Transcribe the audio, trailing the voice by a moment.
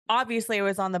obviously I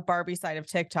was on the Barbie side of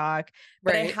TikTok,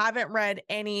 but I Right. haven't read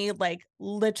any like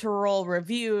literal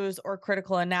reviews or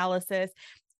critical analysis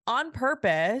on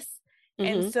purpose.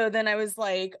 And Mhm. so then I was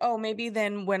like, oh, maybe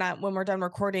then when we're done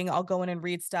recording, I'll go in and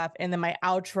read stuff. And then my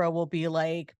outro will be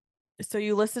like, so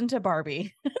you listen to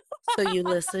Barbie. So you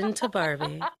listen to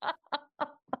Barbie.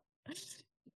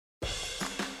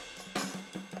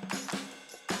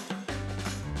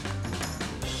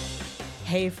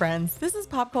 Hey friends, this is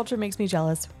Pop Culture Makes Me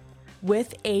Jealous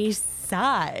with a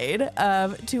side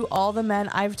of To All the Men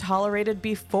I've Tolerated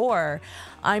Before.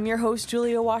 I'm your host,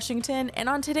 Julia Washington, and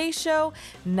on today's show,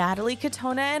 Natalie,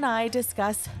 Katona, and I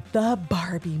discuss the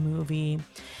Barbie movie.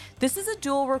 This is a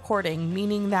dual recording,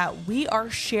 meaning that we are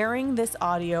sharing this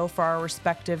audio for our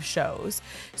respective shows.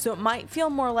 So it might feel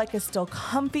more like a still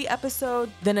comfy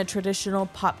episode than a traditional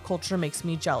Pop Culture Makes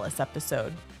Me Jealous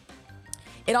episode.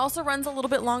 It also runs a little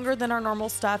bit longer than our normal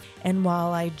stuff. And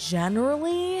while I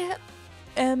generally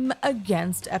am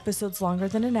against episodes longer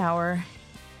than an hour,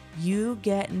 you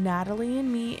get Natalie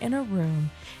and me in a room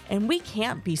and we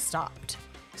can't be stopped.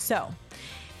 So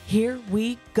here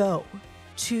we go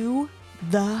to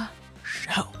the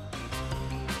show.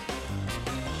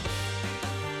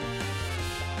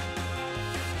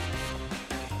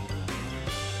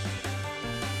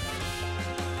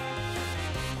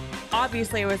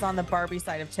 Obviously I was on the Barbie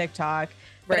side of TikTok,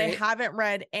 but I Right. haven't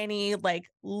read any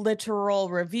like literal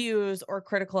reviews or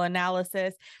critical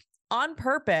analysis on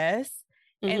purpose.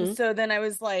 And Mhm. so then I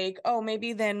was like, oh,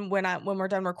 maybe then when we're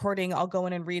done recording, I'll go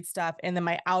in and read stuff. And then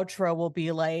my outro will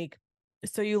be like,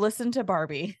 so you listen to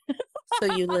Barbie. So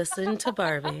you listen to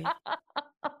Barbie.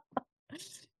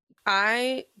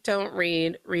 I don't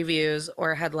read reviews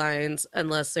or headlines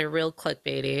unless they're real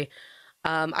clickbaity.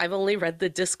 I've only read the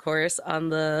discourse on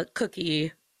the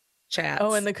cookie Oh, and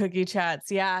chats. the cookie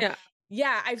chats. Yeah. Yeah.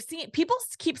 Yeah. I've seen people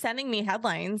keep sending me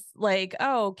headlines like,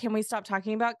 oh, can we stop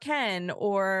talking about Ken?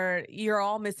 Or you're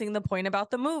all missing the point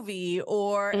about the movie,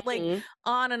 or like Mhm.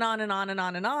 on and on and on and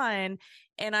on and on.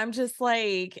 And I'm just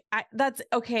like, that's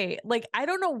okay. Like, I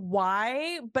don't know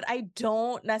why, but I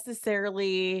don't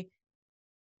necessarily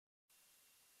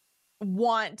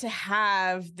want to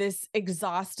have this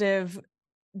exhaustive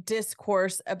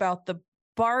discourse about the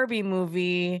Barbie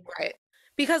movie. Right.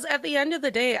 Because at the end of the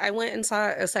day, I went and saw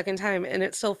it a second time and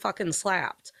it still fucking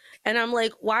slapped. And I'm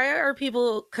like, why are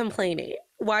people complaining?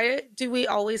 Why do we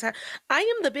always have? I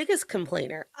am the biggest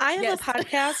complainer. I have a Yes.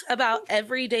 podcast about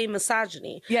everyday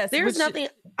misogyny. Yes. There's nothing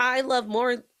I love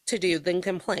more to do than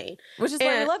complain. Which is why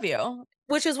we And love you.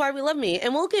 which is why we love me.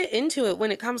 And we'll get into it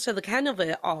when it comes to the kind of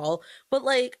it all. But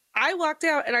like, I walked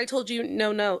out and I told you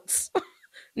no notes.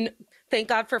 Thank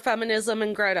God for feminism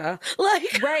and Greta.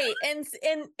 Like, Right. And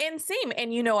same.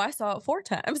 And I saw it 4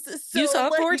 times. you So saw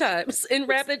it 4 like times in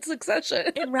rapid succession.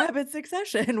 in rapid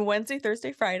succession, Wednesday,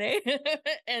 Thursday, Friday,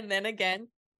 and then again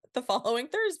the following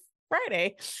Thursday,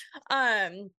 Friday.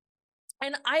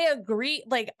 And I agree.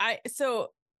 Like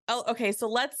okay, so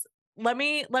let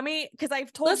me because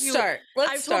Let's start.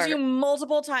 Let's I've told you start.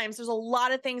 multiple times there's a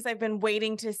lot of things I've been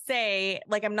waiting to say.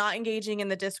 Like, I'm not engaging in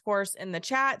the discourse in the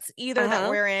chats either that Uh-huh.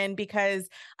 we're in, because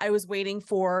I was waiting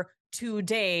for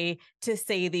today to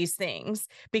say these things,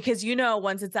 because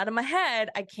once it's out of my head,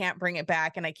 I can't bring it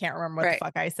back and I can't remember what the Right.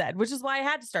 fuck I said, which is why I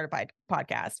had to start a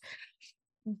podcast.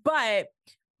 But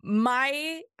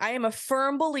I am a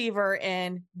firm believer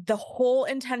in the whole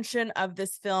intention of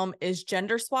this film is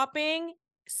gender swapping,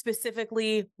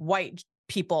 specifically white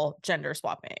people gender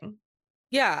swapping.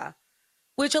 Yeah.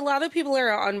 Which a lot of people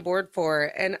are on board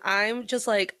for. And I'm just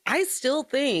like, I still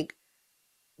think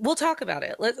we'll talk about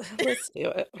it. Let's do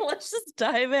it. Let's just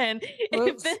dive in. If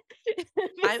Let's, this, if this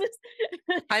I'm is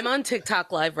I'm on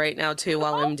TikTok live right now too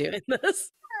while I'm doing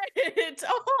this. it.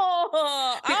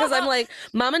 Oh, Because I'm oh. like,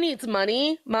 Mama needs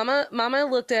money. Mama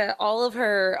looked at all of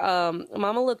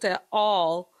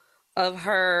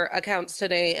her accounts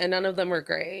today and none of them were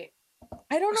great.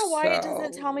 I don't know why it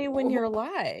doesn't tell me when So you're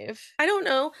live. I don't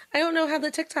know. I don't know how the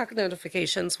TikTok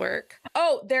notifications work.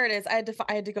 Oh, there it is. I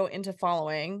had to go into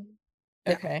following.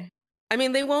 Yeah. Okay. I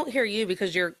mean, they won't hear you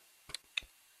because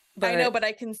I know, but but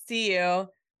I can see you.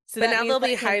 So but that now means they'll I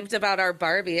be can. hyped about our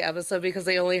Barbie episode because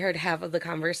they only heard half of the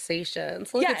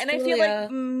conversations. Look, Yeah, it's and I feel like Julia.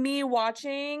 me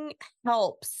watching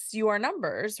helps your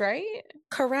numbers, right?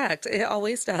 Correct. It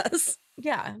always does.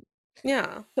 Yeah.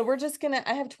 Yeah. So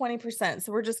I have 20%.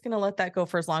 So we're just gonna let that go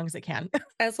for as long as it can.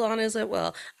 As long as it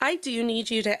will. I do need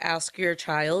you to ask your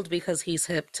child, because he's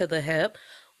hip to the hip,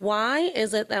 why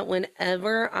is it that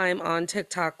whenever I'm on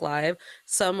TikTok live,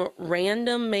 some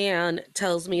random man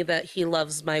tells me that he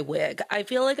loves my wig? I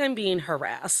feel like I'm being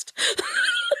harassed.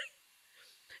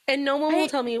 And no one will I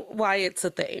tell me why it's a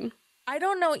thing. I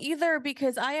don't know either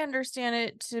because I understand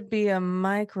it to be a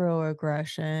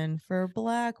microaggression for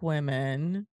Black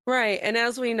women. Right. And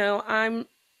as we know, I'm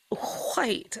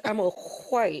white. I'm a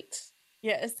white.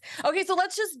 Yes. Okay, so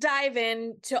let's just dive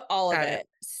into all of Got it. it.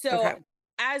 So, Okay.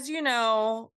 as you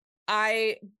know,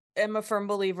 I am a firm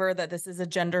believer that this is a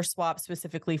gender swap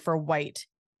specifically for white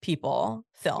people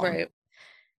film. Right.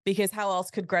 Because how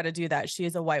else could Greta do that? She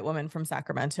is a white woman from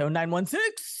Sacramento,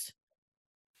 916.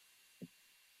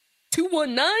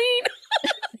 219.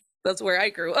 That's where I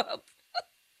grew up.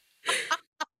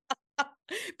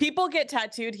 People get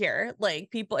tattooed here. Like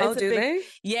people, Oh, it's a do big, they?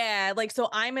 yeah. Like, so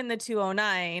I'm in the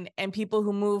 209 and people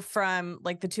who move from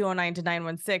like the 209 to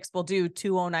 916 will do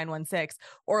 20916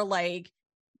 or like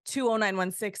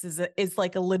 20916 is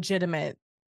like a legitimate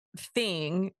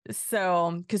thing.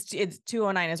 So, because it's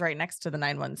 209 is right next to the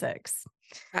 916.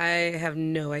 I have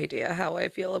no idea how I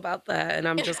feel about that. And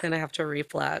I'm just going to have to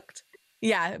reflect.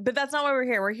 Yeah, but that's not why we're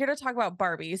here. We're here to talk about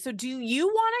Barbie. So, do you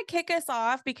want to kick us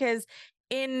off? Because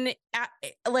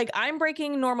like I'm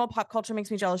breaking normal pop culture makes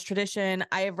me jealous tradition.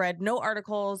 I have read no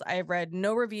articles, I have read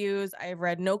no reviews, I have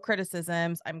read no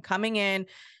criticisms. I'm coming in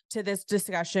to this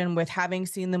discussion with having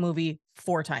seen the movie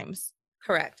 4 times.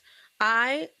 Correct.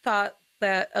 I thought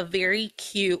that a very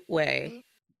cute way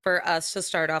for us to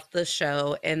start off the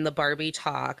show and the Barbie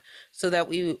talk so that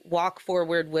we walk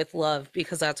forward with love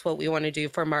because that's what we want to do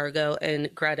for Margot and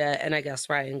Greta and I guess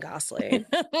Ryan Gosling.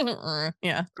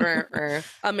 Yeah.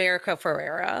 America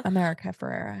Ferrera. America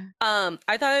Ferrera.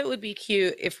 I thought it would be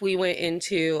cute if we went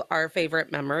into our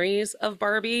favorite memories of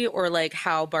Barbie or like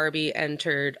how Barbie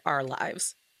entered our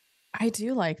lives. I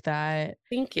do like that.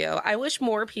 Thank you. I wish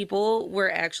more people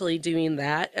were actually doing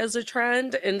that as a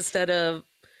trend instead of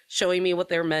showing me what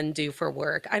their men do for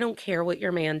work. I don't care what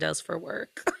your man does for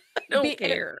work. I don't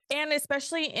care. And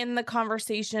especially in the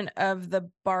conversation of the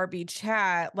Barbie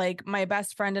chat, like my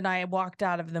best friend and I walked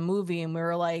out of the movie and we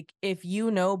were like, if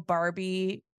you know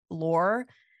Barbie lore,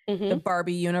 the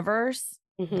Barbie universe,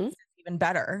 this is even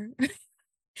better.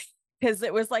 Because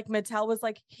it was like Mattel was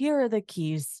like, here are the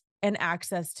keys and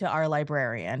access to our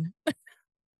librarian.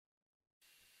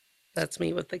 That's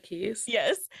me with the keys.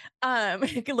 Yes.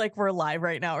 Like we're live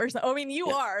right now or so. I mean, you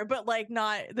are, but like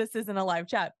not, this isn't a live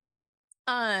chat.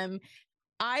 I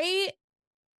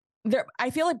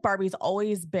feel like Barbie's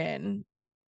always been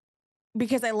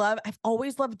because I've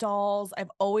always loved dolls.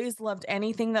 I've always loved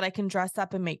anything that I can dress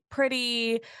up and make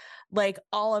pretty, like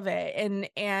all of it.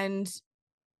 And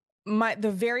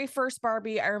the very first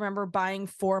Barbie I remember buying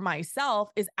for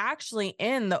myself is actually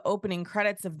in the opening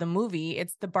credits of the movie.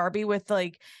 It's the Barbie with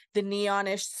like the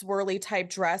neonish swirly type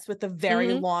dress with the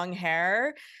very long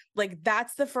hair. Like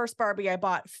that's the first Barbie I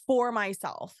bought for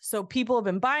myself. So people have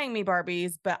been buying me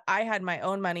Barbies, but I had my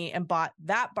own money and bought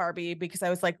that Barbie because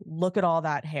I was like, look at all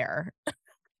that hair.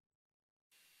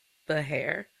 The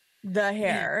hair. The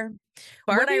hair.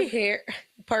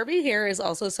 Barbie hair is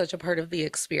also such a part of the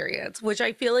experience, which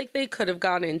I feel like they could have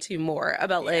gone into more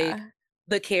about like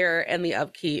the care and the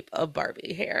upkeep of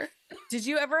Barbie hair. Did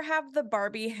you ever have the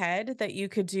Barbie head that you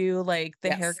could do like the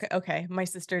haircut? Okay, my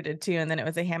sister did too. And then it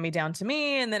was a hand-me-down to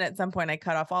me. And then at some point I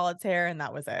cut off all its hair and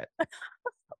that was it.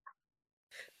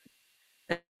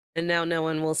 And now no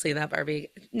one will see that Barbie.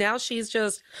 Now she's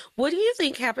just, what do you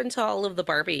think happened to all of the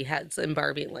Barbie heads in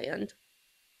Barbie Land?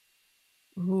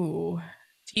 Ooh.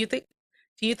 Do you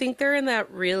think they're in that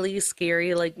really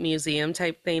scary like museum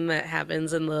type thing that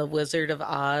happens in the Wizard of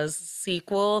Oz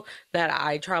sequel that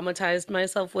I traumatized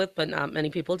myself with, but not many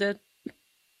people did?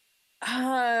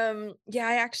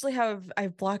 Yeah,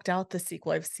 I've blocked out the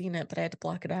sequel. I've seen it, but I had to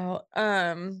block it out.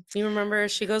 You remember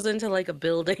she goes into like a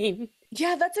building?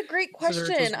 Yeah, that's a great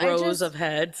question. Rows of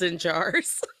heads in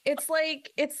jars. It's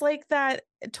like that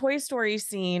Toy Story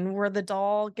scene where the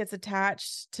doll gets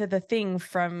attached to the thing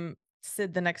from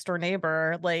Sid the Next Door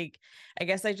Neighbor. Like, I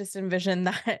guess I just envisioned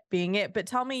that being it. But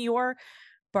tell me your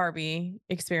Barbie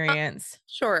experience.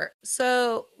 Sure.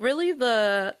 So really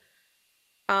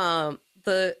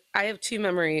I have 2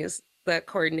 memories that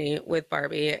coordinate with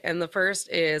Barbie. And the first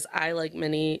is I, like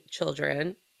many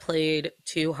children, played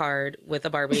too hard with a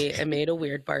Barbie and made a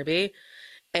weird Barbie.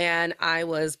 And I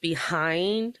was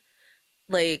behind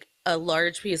like a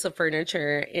large piece of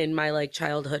furniture in my like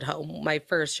childhood home, my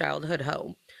first childhood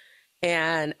home.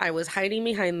 And I was hiding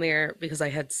behind there because I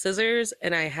had scissors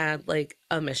and I had like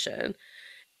a mission.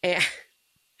 And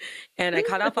and I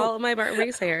cut off all of my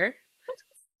Barbie's hair.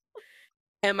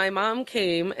 And my mom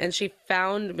came and she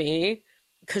found me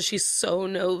because she's so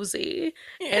nosy.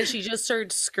 Yeah. And she just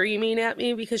started screaming at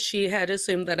me because she had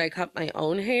assumed that I cut my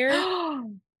own hair.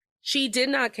 She did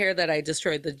not care that I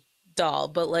destroyed doll,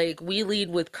 but like we lead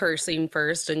with cursing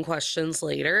first and questions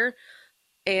later.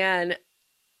 And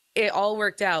it all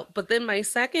worked out. But then my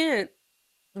second,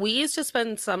 we used to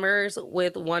spend summers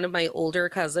with one of my older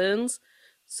cousins.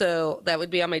 So that would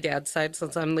be on my dad's side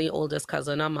since I'm the oldest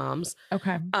cousin on mom's.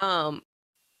 Okay. Um,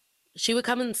 she would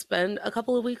come and spend a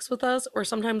couple of weeks with us, or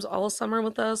sometimes all summer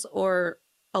with us, or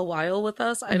a while with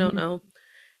us. I don't Mhm. know.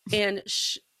 And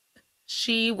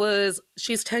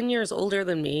she's 10 years older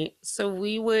than me. So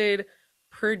we would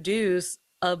produce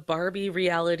a Barbie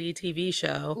reality TV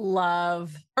show.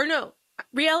 Love. Or no,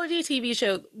 reality TV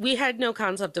show. We had no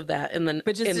concept of that in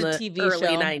But just a the TV early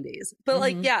show. 90s. But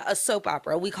like, Mhm. yeah, a soap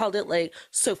opera. We called it like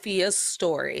Sophia's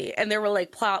Story. And there were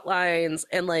like plot lines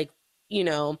and like, you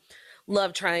know,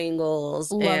 love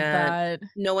triangles, Love and that.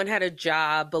 no one had a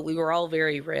job, but we were all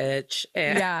very rich.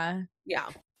 And Yeah. yeah.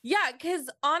 Yeah, because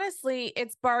honestly,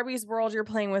 it's Barbie's world. You're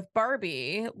playing with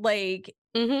Barbie. Like,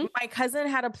 Hmm. my cousin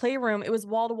had a playroom. It was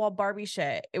wall to wall Barbie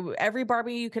shit. Every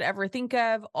Barbie you could ever think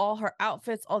of, all her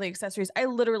outfits, all the accessories. I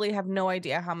literally have no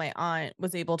idea how my aunt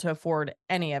was able to afford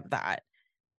any of that.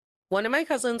 One of my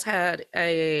cousins had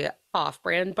a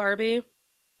off-brand Barbie,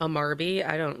 a Marby,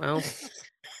 I don't know.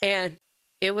 And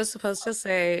it was supposed to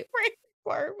say Right,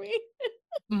 Barbie.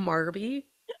 Marby.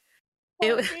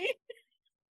 It was Barbie.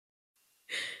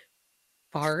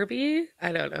 Barbie.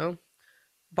 I don't know.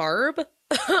 Barb.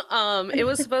 It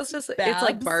was supposed to say it's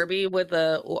like Babs. Barbie with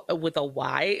a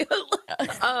Y.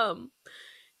 um,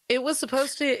 it was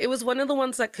supposed to. It was one of the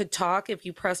ones that could talk if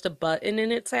you pressed a button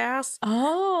in its ass.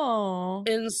 Oh.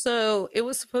 And so it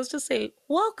was supposed to say,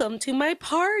 "Welcome to my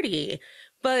party."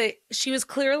 But she was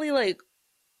clearly like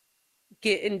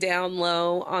getting down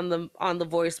low on the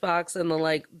voice box and the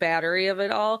like battery of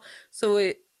it all. So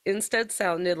it instead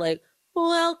sounded like,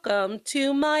 "Welcome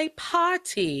to my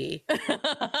potty."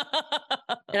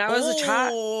 And I was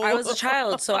a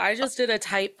child, so Oh. I just did a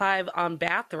type 5 on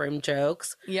bathroom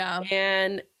jokes. Yeah.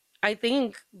 And I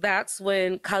think that's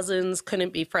when cousins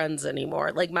couldn't be friends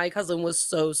anymore. Like my cousin was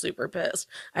so super pissed.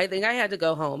 I think I had to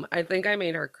go home. I think I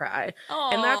made her cry.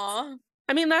 And Aw.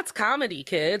 I mean, that's comedy,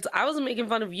 kids. I wasn't making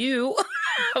fun of you.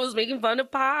 I was making fun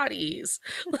of potties.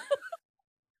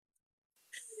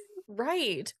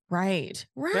 Right. Right.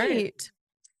 Right. Right.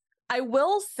 I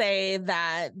will say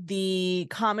that the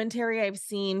commentary I've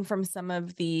seen from some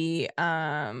of the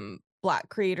Black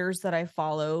creators that I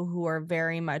follow who are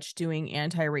very much doing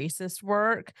anti-racist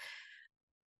work,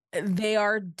 they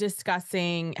are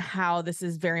discussing how this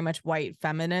is very much white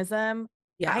feminism.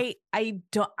 Yeah. I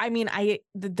don't I mean I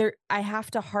have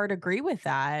to hard agree with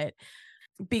that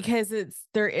because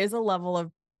there is a level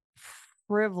of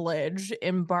privilege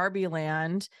in Barbie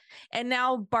land, and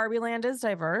now Barbie land is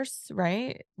diverse,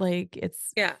 right? Like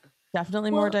it's Yeah.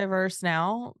 definitely more Well, diverse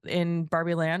now in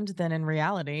Barbie land than in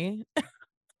reality.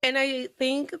 and I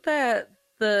think that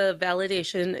the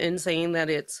validation in saying that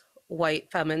it's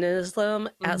white feminism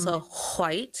as a Mhm.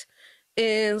 white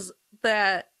is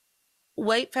that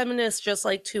white feminists just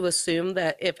like to assume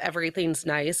that if everything's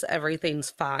nice, everything's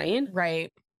fine.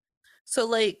 Right. So,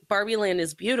 like, Barbie Land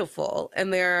is beautiful,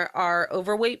 and there are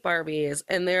overweight Barbies,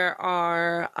 and there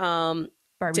are Barbies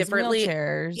in differently,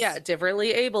 yeah, wheelchairs.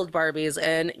 differently abled Barbies,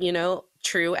 and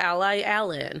true ally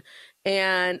Alan.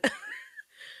 And,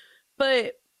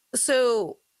 but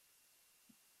so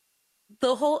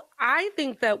I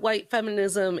think that white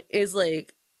feminism is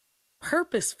like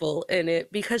purposeful in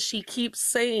it because she keeps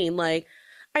saying, like,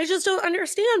 I just don't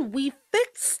understand. We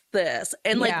fixed this.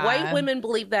 And like white Yeah. women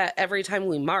believe that every time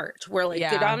we march. We're like,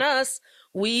 good Yeah. on us.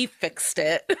 We fixed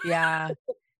it. Yeah.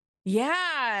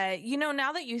 Yeah.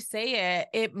 Now that you say it,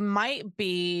 it might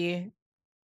be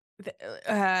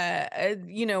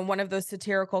one of those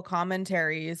satirical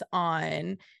commentaries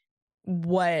on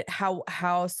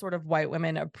how sort of white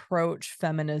women approach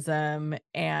feminism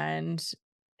and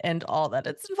all that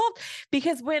it's involved,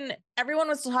 because when everyone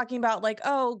was talking about like,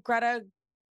 oh,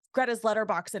 Greta's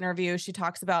Letterbox interview, she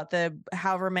talks about the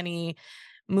however many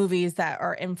movies that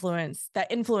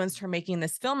influenced her making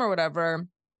this film or whatever.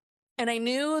 And I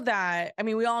knew that, I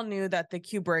mean, we all knew that the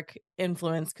Kubrick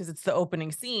influence because it's the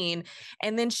opening scene.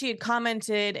 And then she had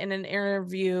commented in an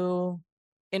interview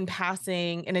in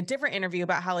passing in a different interview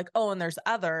about how, like, oh, and there's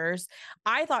others.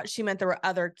 I thought she meant there were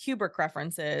other Kubrick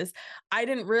references. I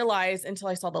didn't realize until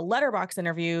I saw the Letterbox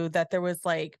interview that there was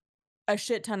like a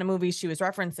shit ton of movies she was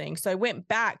referencing. So I went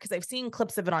back because I've seen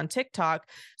clips of it on TikTok.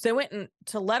 So I went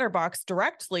to Letterbox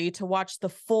directly to watch the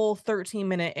full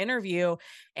 13-minute interview.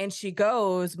 And she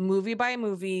goes movie by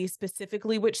movie,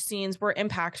 specifically which scenes were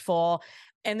impactful.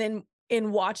 And then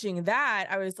in watching that,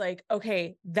 I was like,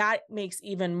 okay, that makes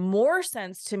even more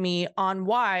sense to me on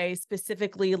why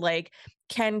specifically like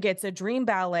Ken gets a dream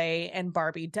ballet and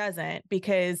Barbie doesn't,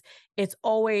 because it's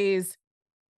always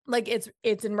like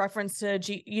it's in reference to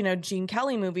Gene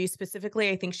Kelly movies. Specifically,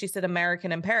 I think she said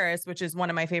American in Paris, which is one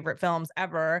of my favorite films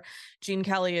ever. Gene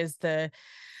Kelly is the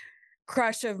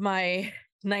crush of my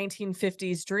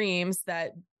 1950s dreams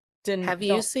that didn't Have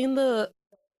you don't seen the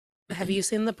Have you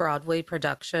seen the Broadway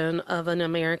production of An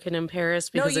American in Paris?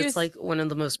 no Because you it's like one of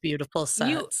the most beautiful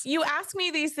sets. you ask me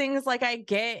these things like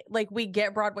we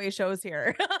get Broadway shows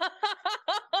here.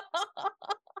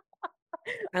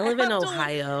 I I live in have to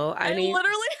Ohio. I I mean,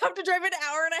 literally have to drive an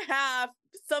hour and a half,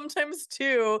 sometimes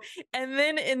two, and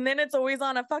then it's always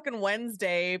on a fucking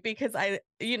Wednesday because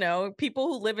people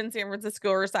who live in San Francisco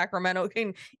or Sacramento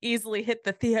can easily hit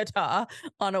the theater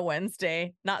on a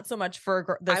Wednesday. Not so much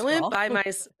for I this went girl. by my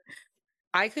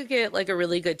I could get like a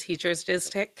really good teacher's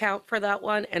discount for that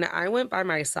one. And I went by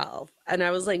myself and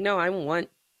I was like, no, I want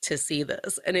to see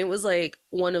this. And it was like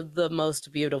one of the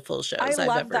most beautiful I shows I've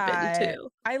love ever been that. to.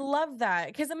 I love that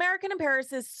because American in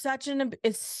Paris is such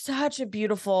a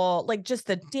beautiful, like just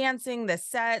the dancing, the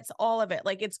sets, all of it.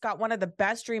 Like it's got one of the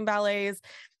best dream ballets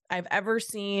I've ever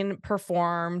seen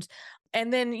performed.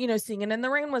 And then, Singing in the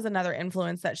Rain was another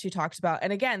influence that she talked about.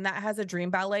 And again, that has a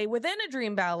dream ballet within a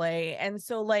dream ballet. And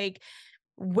so like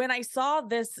when I saw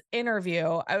this interview,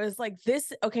 I was like,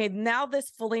 okay, now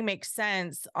this fully makes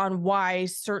sense on why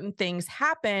certain things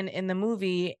happen in the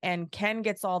movie and Ken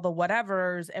gets all the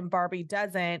whatevers and Barbie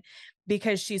doesn't,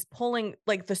 because she's pulling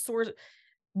like the source,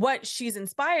 what she's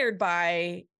inspired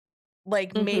by.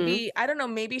 Like Hmm. maybe, I don't know,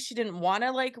 maybe she didn't want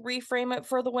to like reframe it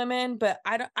for the women, but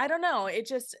I don't know. It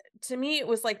just, to me, it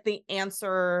was like the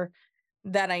answer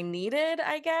that I needed,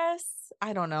 I guess.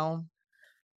 I don't know.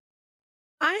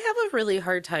 I have a really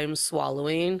hard time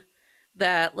swallowing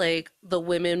that like the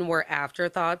women were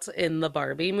afterthoughts in the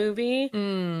Barbie movie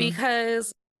Mm.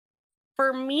 because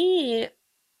for me,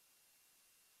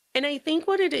 and I think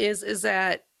what it is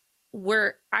that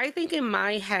I think in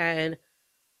my head,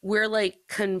 we're like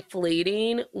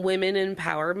conflating women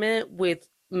empowerment with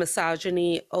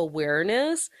misogyny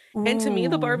awareness. And to me,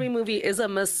 the Ooh. Barbie movie is a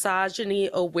misogyny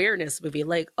awareness movie.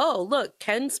 Like, oh, look,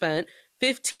 Ken spent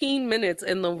 15 minutes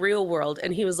in the real world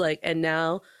and he was like, and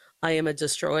now I am a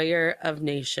destroyer of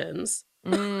nations.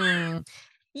 Mm.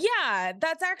 Yeah,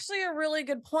 that's actually a really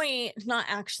good point. Not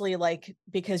actually like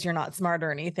because you're not smart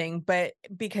or anything, but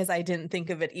because I didn't think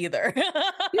of it either.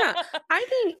 Yeah, I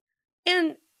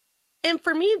think, and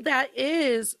for me, that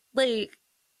is like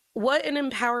what an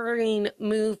empowering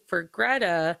move for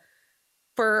Greta,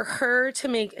 for her to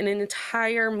make an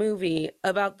entire movie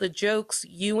about the jokes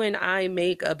you and I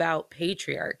make about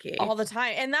patriarchy. All the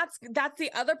time. And that's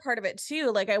the other part of it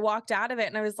too. Like I walked out of it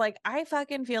and I was like, I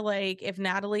fucking feel like if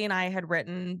Natalie and I had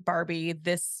written Barbie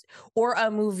this, or a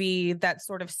movie that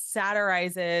sort of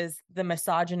satirizes the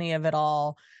misogyny of it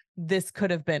all, this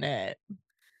could have been it.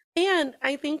 And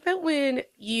I think that when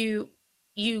you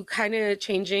kind of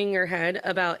changing your head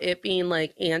about it being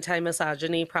like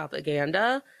anti-misogyny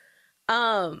propaganda,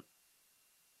 um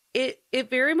it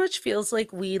very much feels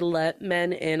like we let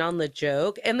men in on the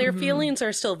joke and their Mhm. feelings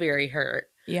are still very hurt.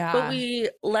 But Yeah. we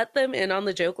let them in on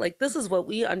the joke like this is what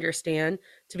we understand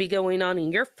to be going on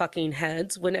in your fucking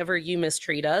heads whenever you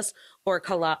mistreat us or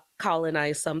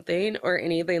colonize something or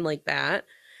anything like that.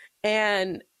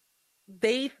 And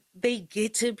they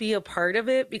get to be a part of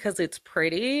it because it's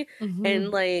pretty. And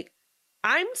Mhm. like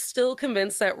I'm still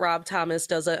convinced that Rob Thomas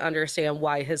doesn't understand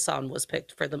why his song was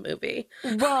picked for the movie.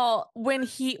 Well, when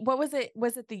what was it?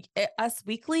 Was it the Us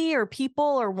Weekly or People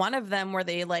or one of them where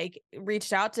they like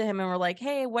reached out to him and were like,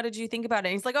 "Hey, what did you think about it?"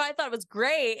 And he's like, "Oh, I thought it was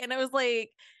great." And it was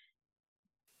like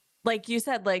you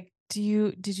said, like,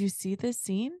 did you see this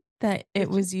scene that it Did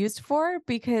you was used for?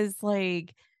 Because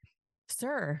like,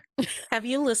 sir. have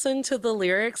you listened to the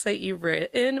lyrics that you've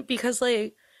written? Because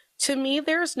like to me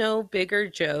there's no bigger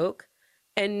joke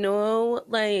and no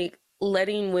like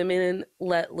letting women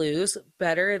let loose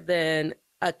better than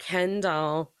a Ken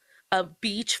doll, a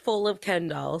beach full of Ken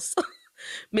dolls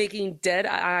making dead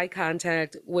eye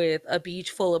contact with a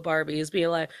beach full of Barbies, being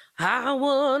like, I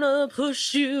wanna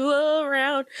push you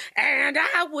around, and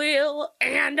I will,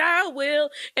 and I will.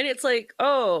 And it's like,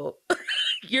 oh,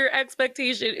 your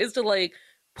expectation is to like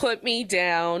put me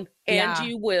down, and Yeah.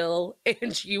 you will,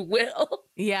 and you will.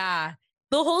 Yeah.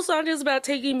 The whole song is about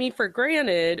taking me for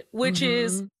granted, which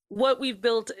is Mhm. what we've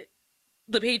built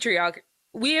the patriarchy.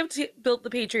 We have built the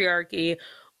patriarchy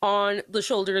on the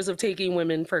shoulders of taking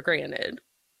women for granted.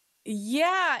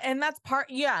 Yeah, and that's part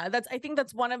yeah, that's I think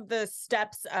that's one of the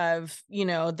steps of,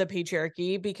 the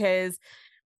patriarchy because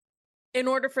in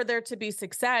order for there to be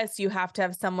success, you have to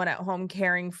have someone at home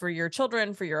caring for your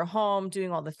children, for your home,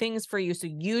 doing all the things for you so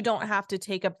you don't have to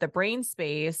take up the brain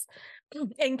space.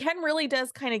 And Ken really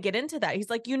does kind of get into that. He's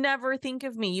like, "You never think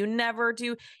of me. You never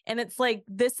do." And it's like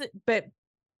this, but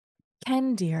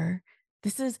Ken, dear,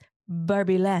 this is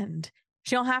Barbie land.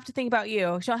 She don't have to think about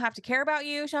you. She don't have to care about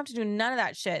you. She don't have to do none of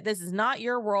that shit. This is not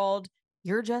your world.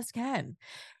 You're just Ken.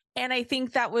 And I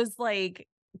think that was like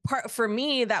part for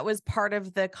me, that was part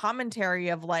of the commentary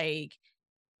of like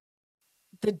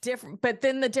the different, but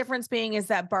then the difference being is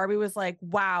that Barbie was like,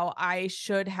 wow, I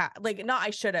should have, like, not I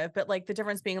should have, but like the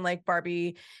difference being like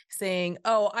Barbie saying,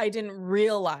 oh, I didn't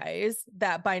realize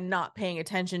that by not paying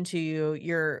attention to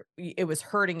you, it was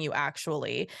hurting you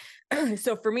actually.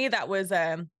 So for me, that was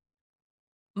a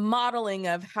modeling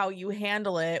of how you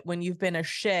handle it when you've been a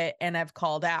shit and have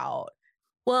called out.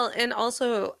 Well, and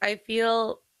also I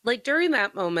feel like during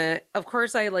that moment, of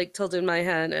course I like tilted my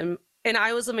head and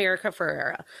I was America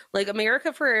Ferrera. Like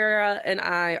America Ferrera and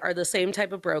I are the same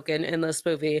type of broken in this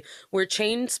movie. We're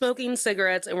chain smoking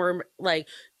cigarettes and we're like,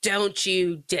 don't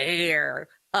you dare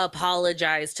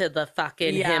apologize to the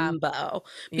fucking Yeah. himbo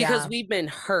because Yeah. we've been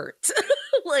hurt.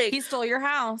 Like He stole your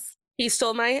house, he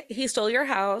stole your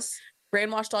house.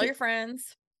 brainwashed all He, your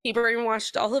friends. he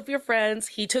brainwashed all of your friends.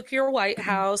 He took your White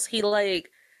House. He like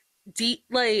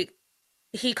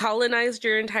he colonized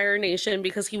your entire nation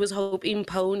because he was hoping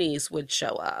ponies would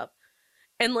show up.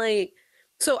 And like,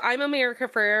 so I'm America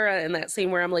Ferrera in that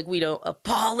scene where I'm like, we don't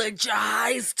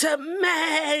apologize to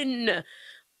men.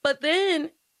 But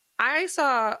then I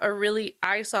saw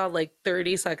like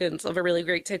 30 seconds of a really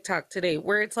great TikTok today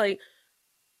where it's like,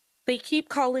 they keep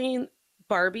calling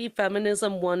Barbie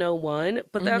Feminism 101,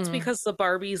 but that's Mm-hmm. because the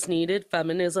Barbies needed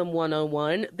Feminism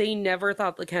 101. They never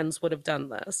thought the Kens would have done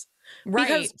this.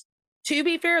 Because Right. to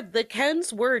be fair, the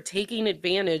Kens were taking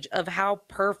advantage of how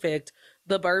perfect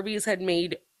the Barbies had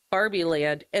made Barbie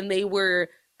Land, and they were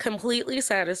completely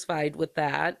satisfied with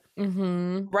that.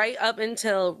 Mm-hmm. Right up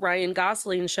until Ryan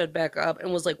Gosling showed back up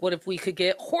and was like, what if we could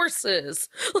get horses?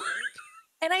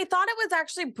 And I thought it was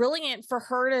actually brilliant for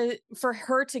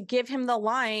her to give him the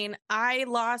line, I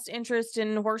lost interest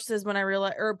in horses when I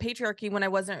realized, or patriarchy when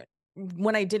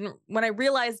I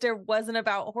realized it wasn't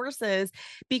about horses,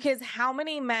 because how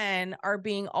many men are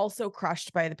being also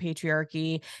crushed by the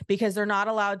patriarchy because they're not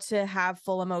allowed to have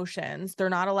full emotions. They're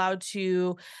not allowed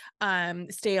to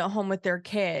stay at home with their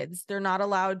kids. They're not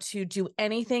allowed to do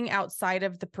anything outside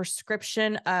of the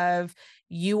prescription of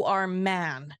you are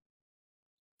man.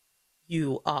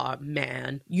 You are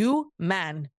man. You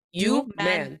man. Do You man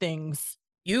man. things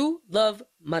You love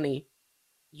money.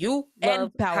 You love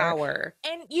and power. power.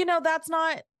 And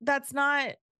that's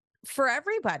not for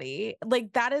everybody.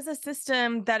 Like that is a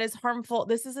system that is harmful.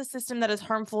 This is a system that is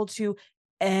harmful to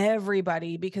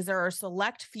everybody because there are a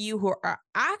select few who are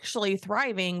actually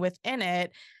thriving within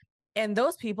it, and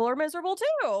those people are miserable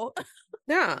too.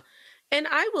 Yeah. And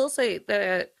I will say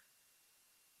that,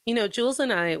 Jules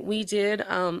and I, we did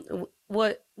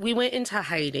what we went into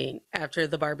hiding after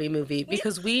the Barbie movie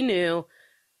because we knew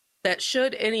that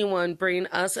should anyone bring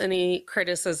us any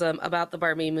criticism about the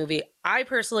Barbie movie, I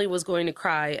personally was going to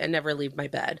cry and never leave my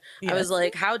bed. I was Yes.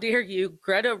 like, how dare you?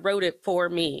 Greta wrote it for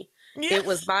me. It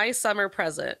was Yes. my summer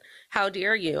present. How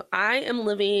dare you? I am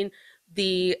living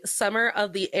the summer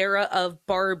of the era of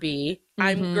Barbie.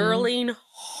 I'm Mm-hmm. girling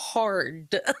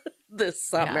hard this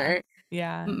Yeah. summer.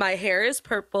 Yeah. My hair is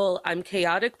purple. I'm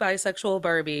chaotic bisexual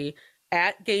Barbie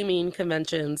at gaming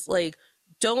conventions. Like,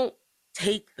 don't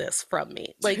take this from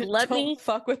me. Like, Don't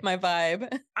fuck with my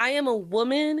vibe. I am a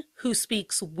woman who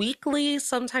speaks weekly,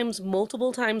 sometimes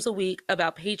multiple times a week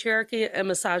about patriarchy and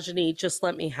misogyny. Just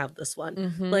let me have this one.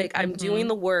 Mm-hmm. Like, I'm doing Mm-hmm.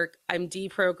 the work, I'm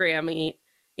deprogramming,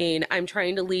 and I'm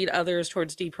trying to lead others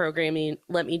towards deprogramming.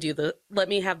 Let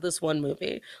me have this one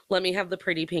movie. Let me have the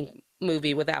Pretty Pink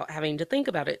movie without having to think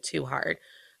about it too hard.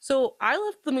 So I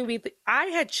left the movie. I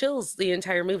had chills the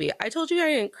entire movie. I told you I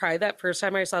didn't cry that first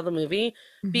time I saw the movie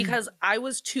Mm-hmm. because I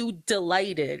was too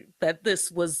delighted that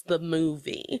this was the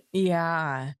movie.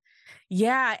 Yeah.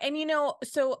 Yeah. And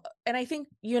and I think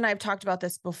you and I have talked about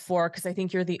this before because I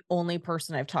think you're the only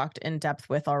person I've talked in depth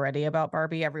with already about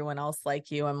Barbie. Everyone else, like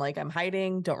you, I'm like, I'm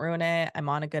hiding, don't ruin it. I'm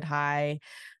on a good high.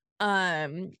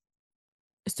 Um,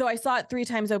 so I saw it 3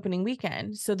 times opening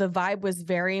weekend. So the vibe was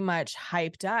very much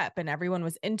hyped up and everyone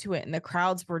was into it. And the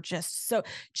crowds were just so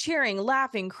cheering,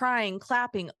 laughing, crying,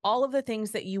 clapping, all of the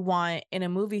things that you want in a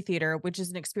movie theater, which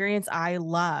is an experience I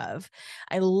love.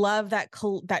 I love that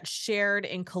that shared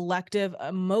and collective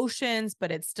emotions,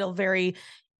 but it's still very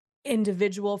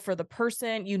individual for the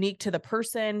person, unique to the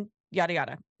person, yada,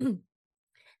 yada.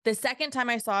 The second time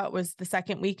I saw it was the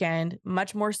second weekend,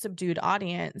 much more subdued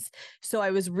audience. So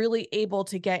I was really able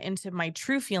to get into my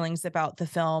true feelings about the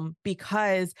film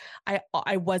because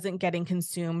I wasn't getting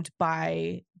consumed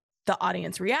by the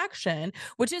audience reaction,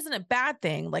 which isn't a bad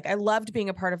thing. Like I loved being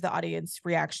a part of the audience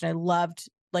reaction. I loved,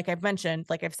 like I've mentioned,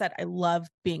 like I've said, I love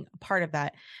being a part of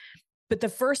that. But the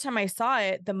first time I saw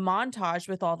it, the montage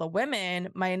with all the women,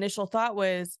 my initial thought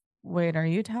was, wait, are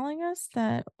you telling us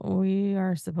that we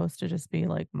are supposed to just be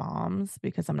like moms?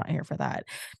 Because I'm not here for that.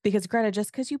 Because Greta,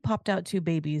 just because you popped out two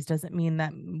babies doesn't mean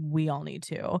that we all need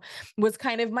to, was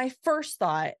kind of my first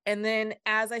thought. And then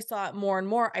as I saw it more and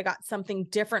more, I got something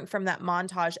different from that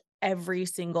montage every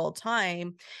single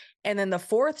time. And then the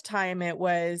fourth time it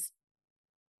was,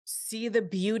 see the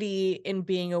beauty in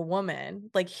being a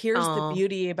woman. Like, here's the Oh,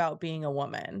 beauty about being a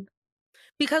woman.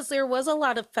 because there was a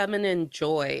lot of feminine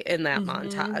joy in that Mhm,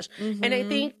 montage. And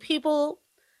mhm.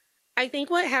 I think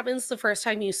what happens the first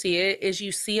time you see it is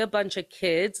you see a bunch of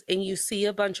kids and you see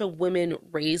a bunch of women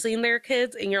raising their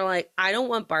kids, and you're like, I don't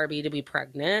want Barbie to be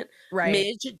pregnant. Right.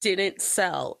 Midge didn't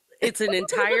sell. It's an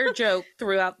entire joke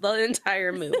throughout the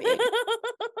entire movie.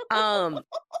 Um,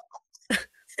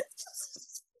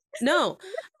 no,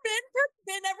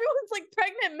 Then everyone's like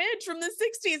pregnant Midge from the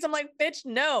 60s. I'm like, bitch,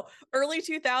 no. Early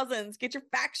 2000s. Get your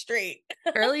facts straight.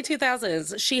 early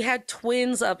 2000s, she had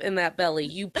twins up in that belly.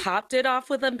 You popped it off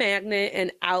with a magnet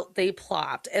and out they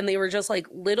plopped. And they were just like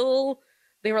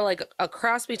they were like a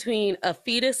cross between a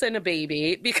fetus and a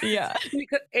baby Yeah.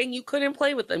 and you couldn't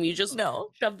play with them. You just No.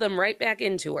 shoved them right back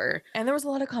into her. And there was a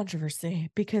lot of controversy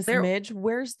because There, Midge,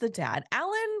 where's the dad?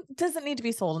 Alan doesn't need to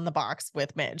be sold in the box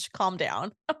with Midge. Calm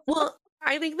down. well,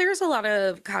 I think there's a lot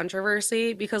of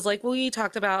controversy because, like we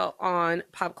talked about on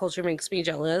Pop Culture Makes Me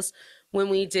Jealous, when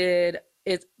we did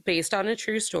it's based on a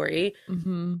true story,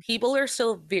 Mhm. people are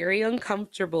still very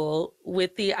uncomfortable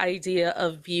with the idea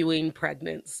of viewing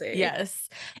pregnancy. Yes.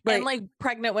 And Like, like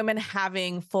pregnant women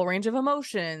having full range of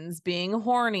emotions, being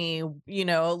horny,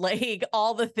 like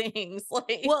all the things.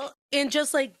 Like, well, and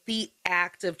just like the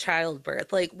act of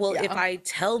childbirth. Like, well, if yeah. I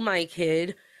tell my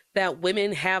kid that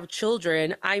women have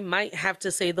children, I might have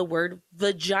to say the word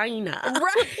vagina.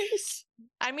 Right.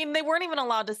 I mean, they weren't even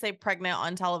allowed to say pregnant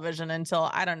on television until,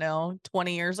 I don't know,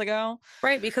 20 years ago.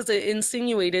 Right? Because it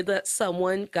insinuated that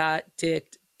someone got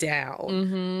dicked down.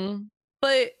 Mhm.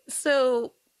 But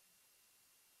so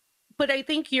but I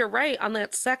think you're right on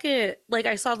that second. Like,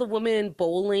 I saw the woman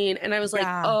bowling and I was like,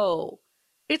 Yeah. oh,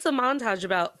 it's a montage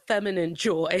about feminine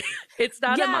joy. It's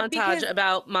not a Yeah, montage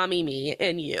about mommy me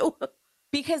and you.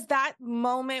 because that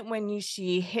moment when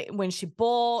she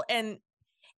bull and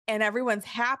everyone's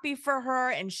happy for her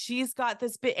and she's got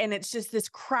this bit and it's just this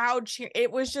crowd cheer. It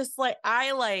was just like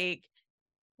I like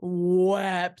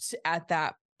wept at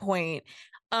that point.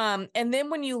 And then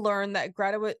when you learn that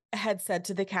Greta had said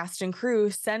to the cast and crew,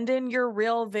 send in your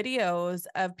real videos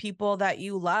of people that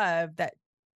you love that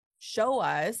show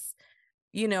us,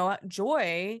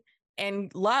 joy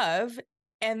and love.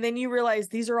 And then you realize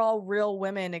these are all real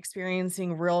women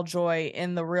experiencing real joy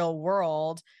in the real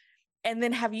world. And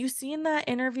then have you seen that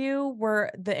interview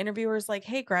where the interviewer's like,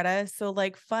 hey, Greta, so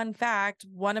like, fun fact,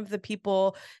 one of the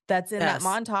people that's in that Yes.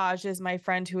 montage is my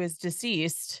friend who is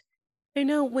deceased. I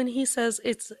know when he says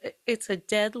it's a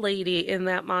dead lady in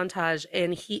that montage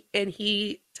and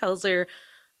he tells her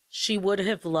she would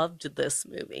have loved this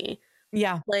movie.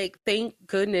 Yeah. Like, thank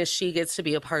goodness she gets to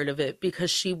be a part of it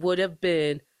because she would have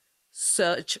been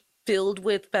such filled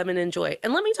with feminine joy.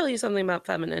 And let me tell you something about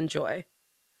feminine joy.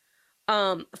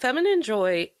 Feminine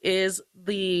joy is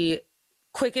the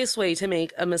quickest way to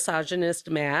make a misogynist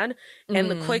mad and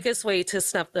the Mm. quickest way to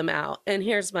snuff them out. And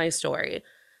here's my story.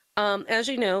 As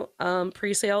you know,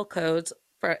 pre-sale codes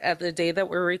for at the day that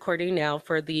we're recording now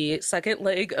for the second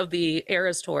leg of the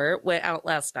Eras tour went out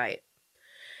last night.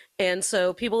 And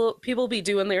so people be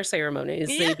doing their ceremonies.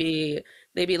 Yeah.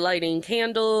 They be lighting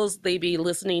candles, they be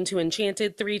listening to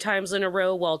Enchanted 3 times in a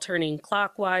row while turning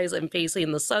clockwise and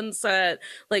facing the sunset.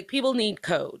 Like, people need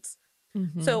codes.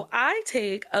 Mm-hmm. So I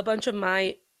take a bunch of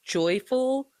my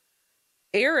joyful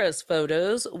Eras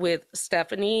photos with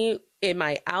Stephanie in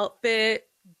my outfit,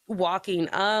 walking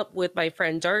up with my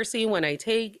friend Darcy when I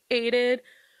take aided,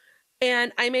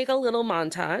 and I make a little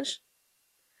montage.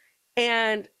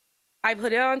 And I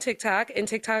put it on TikTok, and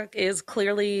TikTok is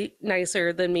clearly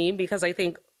nicer than me because I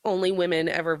think only women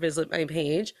ever visit my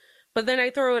page. But then I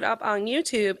throw it up on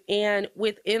YouTube, and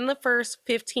within the first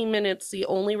 15 minutes, the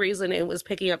only reason it was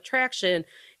picking up traction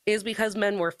is because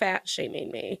men were fat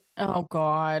shaming me. Oh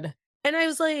God. And I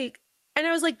was like, And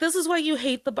I was like, this is why you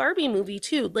hate the Barbie movie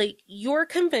too. Like, you're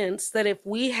convinced that if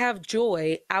we have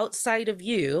joy outside of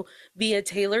you via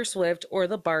Taylor Swift or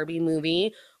the Barbie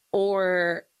movie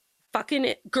or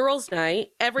fucking girls' night,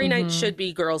 every night Mm-hmm. should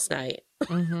be girls' night.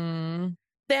 Mm-hmm.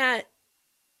 That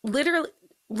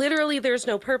literally there's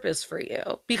no purpose for you,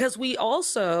 because we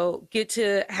also get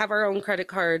to have our own credit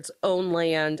cards, own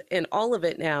land, and all of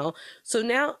it now. So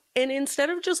now, and instead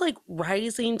of just like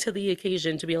rising to the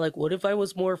occasion to be like, what if I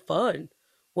was more fun?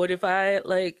 What if I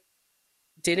like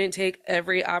didn't take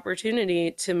every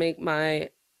opportunity to make my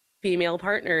female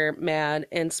partner mad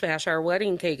and smash our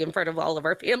wedding cake in front of all of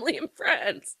our family and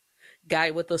friends?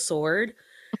 Guy with the sword.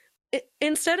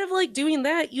 Instead of like doing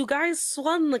that, you guys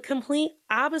swung the complete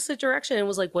opposite direction and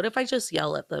was like, what if I just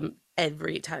yell at them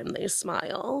every time they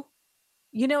smile?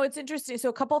 You know, it's interesting. So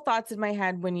a couple thoughts in my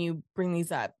head when you bring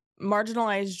these up.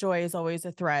 Marginalized joy is always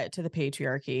a threat to the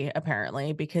patriarchy,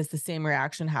 apparently, because the same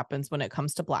reaction happens when it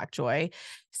comes to Black joy.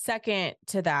 Second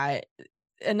to that,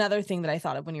 another thing that I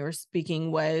thought of when you were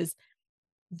speaking was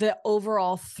the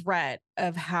overall threat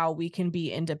of how we can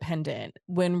be independent,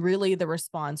 when really the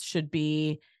response should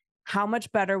be, how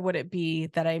much better would it be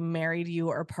that I married you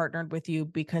or partnered with you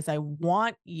because I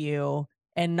want you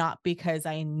and not because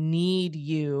I need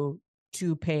you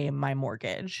to pay my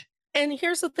mortgage? And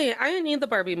here's the thing, I didn't need the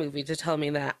Barbie movie to tell me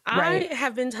that. I Right.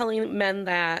 have been telling men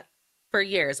that for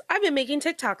years. I've been making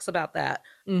TikToks about that.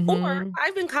 Or Mm-hmm.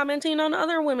 I've been commenting on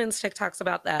other women's TikToks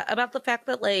about that, about the fact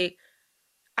that like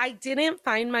I didn't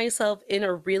find myself in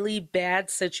a really bad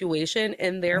situation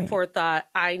and Right. therefore thought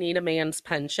I need a man's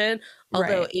pension.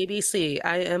 Although Right. ABC,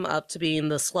 I am up to being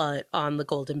the slut on The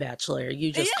Golden Bachelor.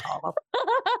 You just Yeah. call.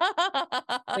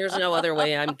 There's no other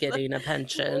way I'm getting a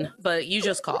pension, but you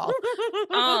just call.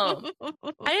 Um,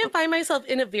 I didn't find myself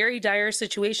in a very dire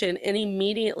situation and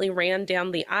immediately ran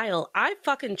down the aisle. I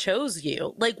fucking chose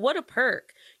you. Like, what a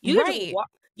perk. Right.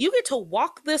 You get to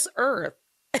walk this earth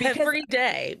Because every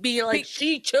day. Be like, be,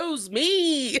 she chose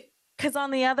me. Because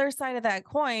on the other side of that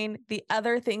coin, the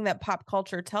other thing that pop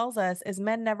culture tells us is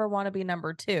men never want to be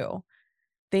number two.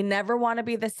 They never want to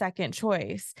be the second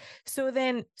choice. So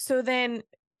then,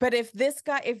 but if this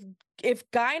guy, if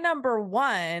guy number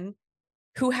one,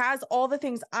 who has all the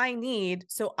things I need,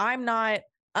 so I'm not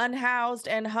unhoused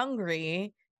and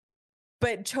hungry,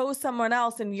 but chose someone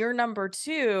else and you're number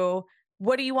two,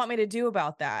 what do you want me to do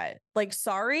about that? Like,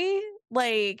 sorry?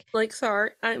 Like, Like,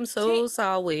 sorry, I'm so take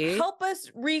sorry. help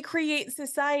us recreate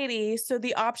society so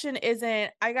the option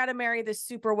isn't I got to marry this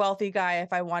super wealthy guy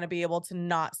if I want to be able to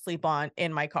not sleep on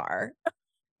in my car.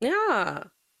 Yeah.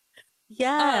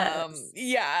 Yes.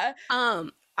 Yeah.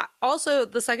 Also,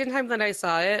 the second time that I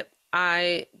saw it,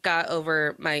 I got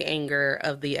over my anger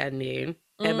of the ending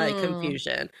and my Mm,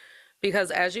 confusion.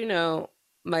 Because as you know,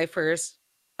 my first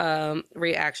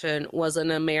reaction was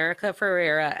an America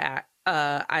Ferrera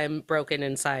I'm broken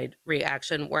inside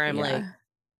reaction where I'm like, yeah.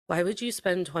 why would you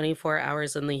spend 24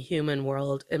 hours in the human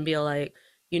world and be like,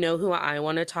 you know who I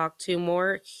want to talk to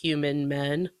more? Human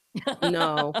men.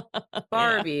 No. Yeah.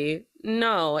 Barbie,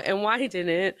 no. And why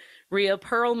didn't Rhea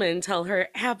Perlman tell her,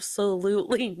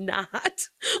 absolutely not?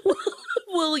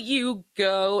 Will you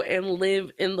go and live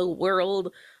in the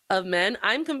world of men?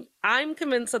 I'm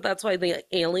convinced that that's why the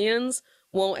aliens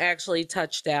won't actually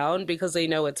touch down, because they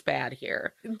know it's bad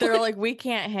here. They're like, we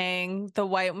can't hang. The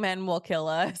white men will kill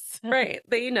us. Right.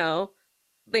 They know.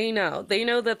 They know. They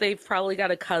know that they've probably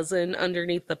got a cousin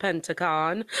underneath the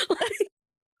Pentagon.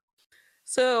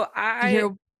 So Do you hear? I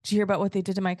Do you hear about what they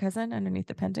did to my cousin underneath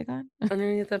the Pentagon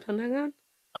underneath the Pentagon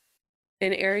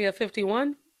in Area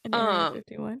 51. in Area Um,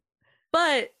 51?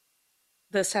 but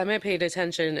this time I paid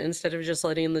attention instead of just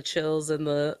letting the chills and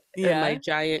the and my Yeah.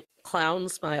 giant clown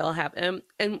smile happen.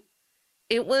 And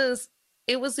it was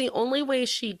it was the only way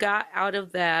she got out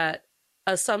of that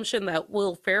assumption that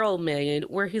Will Ferrell made,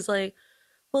 where he's like,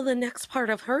 well, the next part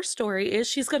of her story is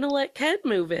she's going to let Ken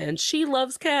move in. She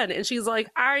loves Ken. And she's like,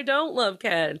 I don't love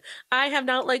Ken. I have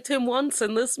not liked him once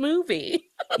in this movie.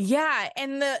 Yeah,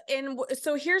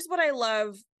 so here's what I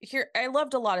love. Here I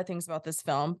loved a lot of things about this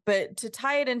film, but to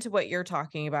tie it into what you're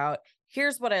talking about,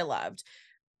 here's what I loved.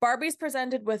 Barbie's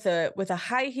presented with a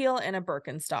high heel and a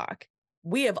Birkenstock.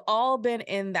 We have all been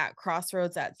in that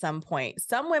crossroads at some point.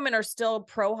 Some women are still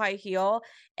pro high heel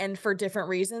and for different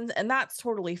reasons, and that's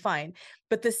totally fine.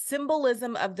 But the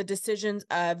symbolism of the decisions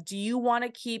of, do you want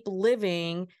to keep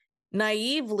living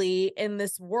naively in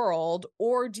this world,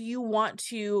 or do you want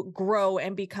to grow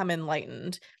and become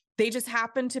enlightened? They just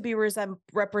happen to be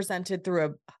represented through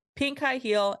a pink high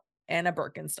heel and a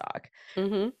Birkenstock.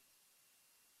 Mm-hmm.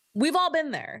 We've all been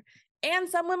there. And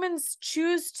some women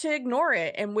choose to ignore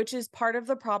it, and which is part of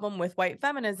the problem with white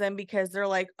feminism, because they're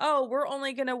like, oh, we're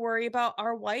only going to worry about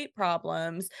our white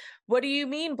problems. What do you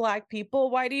mean, Black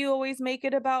people? Why do you always make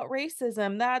it about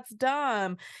racism? That's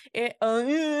dumb. It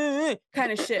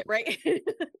kind of shit, right?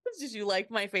 Did you like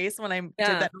my face when I did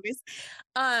Yeah. that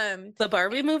noise? The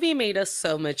Barbie movie made us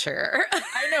so mature.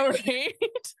 I know, right?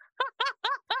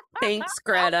 Thanks,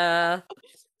 Greta.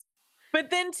 But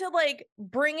then to like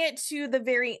bring it to the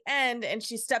very end, and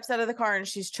she steps out of the car and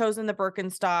she's chosen the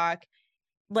Birkenstock.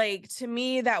 Like, to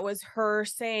me, that was her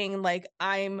saying, like,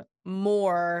 I'm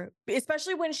more,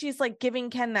 especially when she's like giving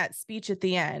Ken that speech at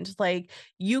the end. Like,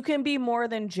 you can be more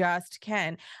than just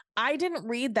Ken. I didn't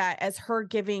read that as her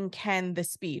giving Ken the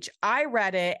speech. I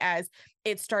read it as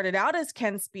it started out as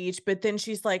Ken's speech, but then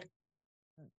she's like,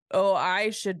 oh,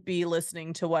 I should be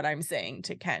listening to what I'm saying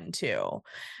to Ken too.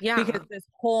 Because Yeah. this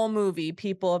whole movie,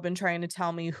 people have been trying to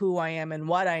tell me who I am and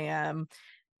what I am,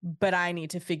 but I need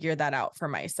to figure that out for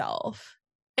myself.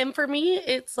 And for me,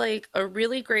 it's like a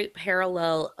really great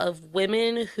parallel of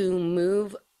women who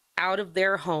move out of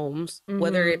their homes,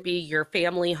 whether it Mm-hmm. be your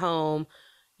family home,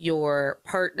 your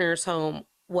partner's home,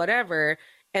 whatever,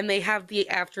 and they have the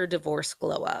after divorce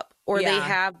glow up, or they Yeah.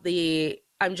 have the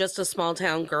I'm just a small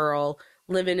town girl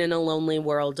living in a lonely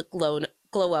world glow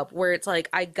up, where it's like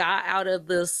I got out of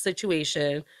this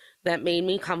situation that made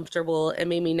me comfortable and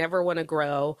made me never want to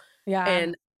grow. Yeah.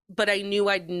 And but I knew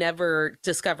I'd never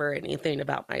discover anything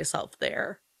about myself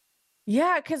there.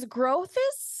 Yeah, because growth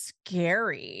is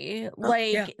scary. Oh,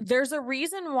 yeah. Like, there's a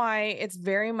reason why it's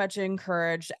very much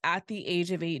encouraged at the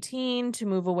age of 18 to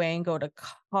move away and go to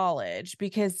college,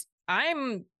 because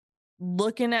I'm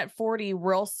looking at 40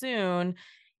 real soon,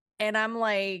 and I'm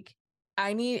like,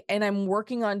 I'm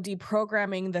working on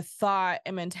deprogramming the thought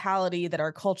and mentality that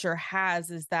our culture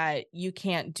has, is that you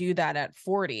can't do that at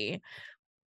 40,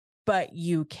 but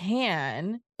you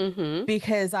can, Mm-hmm.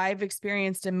 because I've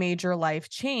experienced a major life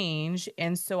change.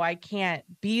 And so I can't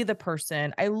be the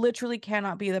person, I literally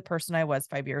cannot be the person I was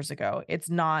 5 years ago. It's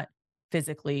not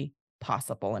physically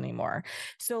possible anymore.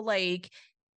 So, like,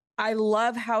 I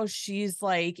love how she's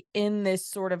like in this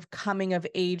sort of coming of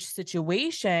age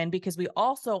situation, because we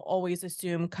also always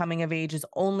assume coming of age is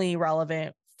only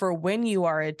relevant for when you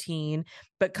are a teen,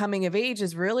 but coming of age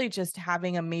is really just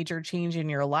having a major change in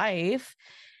your life.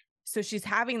 So she's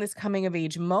having this coming of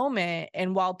age moment.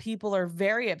 And while people are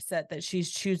very upset that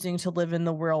she's choosing to live in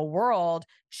the real world,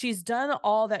 she's done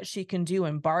all that she can do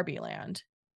in Barbie land.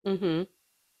 Mm-hmm.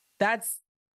 That's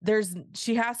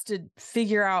she has to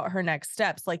figure out her next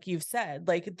steps. Like you've said,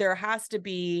 like there has to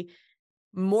be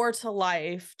more to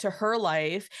life, to her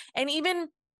life. And even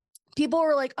people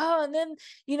were like, oh, and then,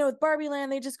 with Barbie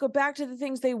land, they just go back to the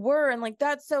things they were. And like,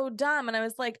 that's so dumb. And I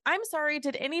was like, I'm sorry.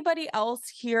 Did anybody else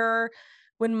hear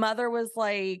when Mother was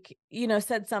like,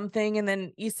 said something, and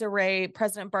then Issa Rae,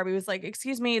 President Barbie, was like,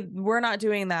 excuse me, we're not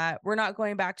doing that. We're not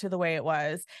going back to the way it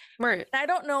was. Right. And I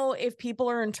don't know if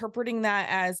people are interpreting that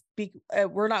as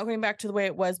we're not going back to the way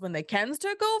it was when the Kens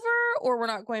took over, or we're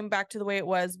not going back to the way it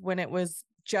was when it was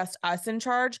just us in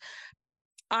charge.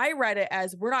 I read it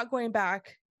as we're not going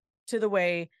back to the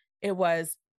way it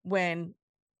was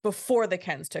before the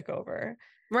Kens took over,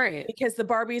 Right. because the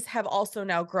Barbies have also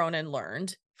now grown and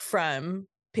learned from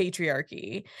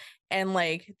patriarchy, and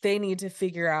like they need to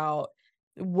figure out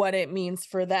what it means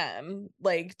for them,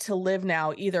 like to live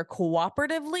now either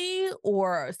cooperatively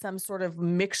or some sort of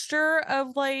mixture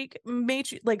of like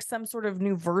like some sort of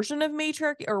new version of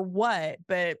matriarchy or what.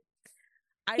 But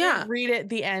I Yeah. didn't read it at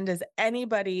the end as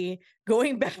anybody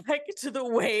going back to the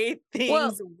way Well,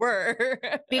 things were.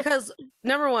 because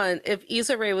number one, if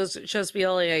Issa Rae was just be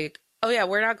like, oh yeah,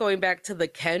 we're not going back to the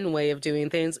Ken way of doing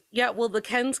things. Yeah, well, the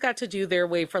Kens got to do their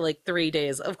way for like 3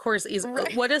 days. Of course,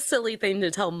 Right. what a silly thing to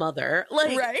tell Mother.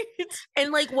 Like, Right.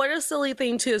 and like, what a silly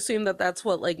thing to assume that that's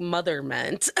what like Mother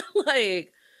meant.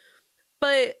 Like,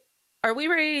 but are we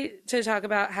ready to talk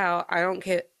about how I don't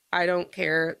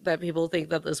care that people think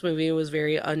that this movie was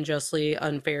very unjustly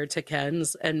unfair to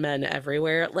Kens and men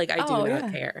everywhere. Like, I do Oh, not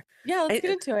yeah. care. Yeah, let's I,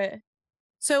 get into it.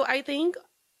 so I think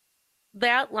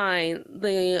that line,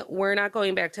 the we're not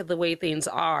going back to the way things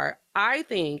are. I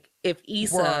think if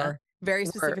Issa Very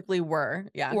were specifically were.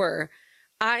 Yeah. were,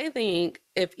 I think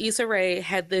if Issa Rae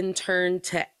had then turned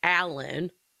to Alan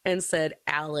and said,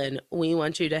 Alan, we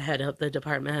want you to head up the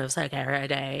Department of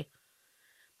Security.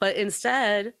 But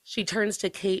instead, she turns to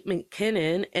Kate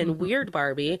McKinnon and Mhm. Weird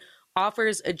Barbie,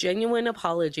 offers a genuine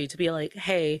apology to be like,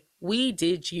 hey, we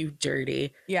did you dirty.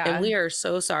 And Yeah. we are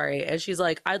so sorry. And she's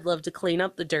like, I'd love to clean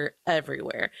up the dirt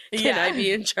everywhere. Can I Yeah.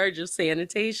 be in charge of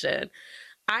sanitation?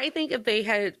 I think if they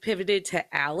had pivoted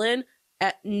to Alan,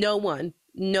 No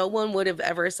one would have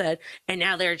ever said, and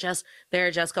now they're just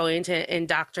going to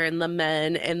indoctrinate the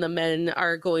men, and the men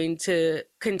are going to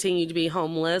continue to be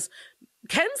homeless.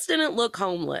 Kens didn't look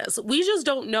homeless. We just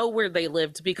don't know where they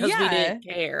lived because we Yeah, didn't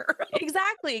care.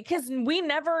 exactly. Because we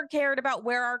never cared about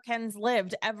where our Kens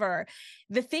lived ever.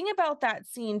 The thing about that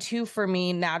scene too, for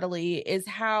me, Natalie, is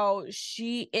how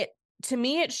to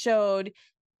me, it showed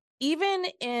even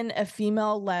in a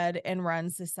female-led and run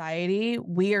society,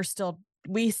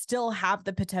 we still have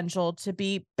the potential to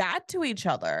be bad to each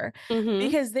other, Hmm.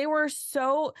 because they were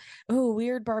so, oh,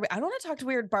 weird Barbie. I don't want to talk to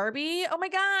weird Barbie. Oh my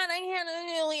God, I can't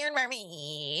do weird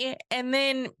Barbie. And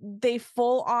then they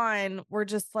full on were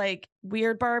just like,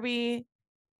 weird Barbie,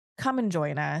 come and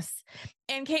join us.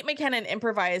 And Kate McKinnon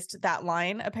improvised that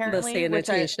line The apparently,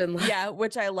 sanitation line.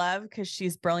 which I love because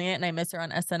she's brilliant and I miss her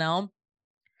on SNL.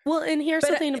 Well, and here's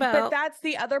the thing But about that's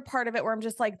the other part of it where I'm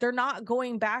just like, they're not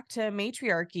going back to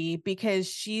matriarchy, because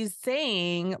she's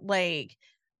saying like,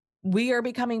 we are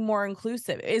becoming more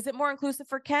inclusive. Is it more inclusive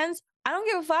for Kens? I don't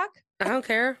give a fuck. I don't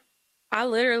care. I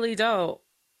literally don't.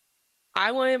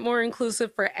 I want it more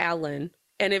inclusive for Alan.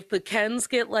 And if the Kens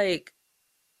get like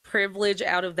privilege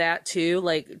out of that too,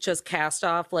 like just cast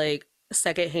off like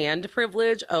secondhand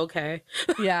privilege, okay.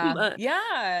 Yeah. but,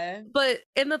 Yeah. but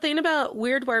and the thing about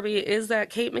Weird Barbie is that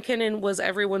Kate McKinnon was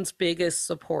everyone's biggest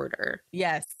supporter.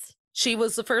 Yes. She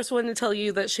was the first one to tell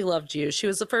you that she loved you. She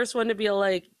was the first one to be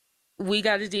like, we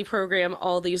got to deprogram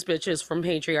all these bitches from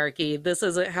patriarchy. This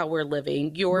isn't how we're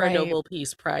living. You're a Right. Nobel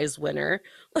Peace Prize winner.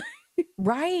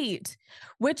 Right.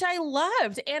 Which I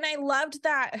loved. And I loved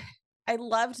that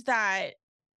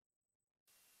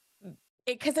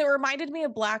because it reminded me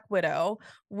of Black Widow,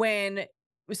 when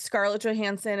Scarlett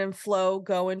Johansson and Flo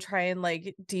go and try and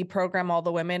like deprogram all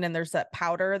the women, and there's that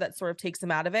powder that sort of takes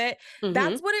them out of it. Hmm.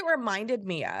 That's what it reminded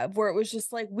me of, where it was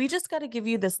just like, we just got to give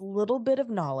you this little bit of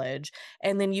knowledge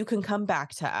and then you can come back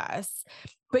to us.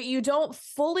 But you don't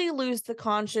fully lose the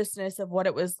consciousness of what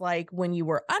it was like when you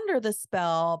were under the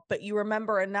spell, but you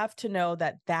remember enough to know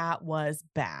that that was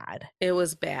bad. It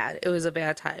was bad. It was a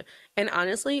bad time. And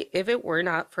honestly, if it were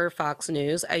not for Fox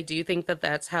News, I do think that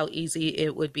that's how easy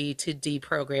it would be to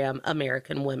deprogram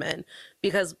American women,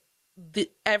 because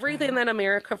everything that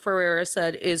America Ferrera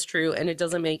said is true, and it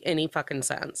doesn't make any fucking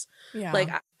sense. Yeah. Like,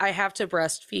 I have to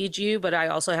breastfeed you, but I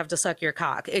also have to suck your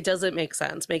cock. It doesn't make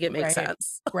sense. Make it make Right.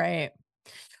 sense. Right.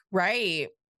 Right.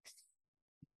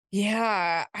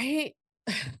 Yeah, I'm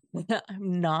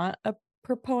not a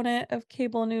proponent of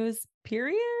cable news,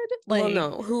 period. Well, Like,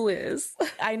 no, who is?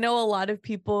 I know a lot of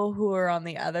people who are on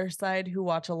the other side who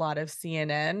watch a lot of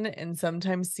CNN, and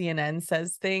sometimes CNN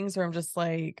says things where I'm just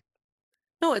like,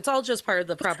 No, it's all just part of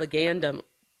the propaganda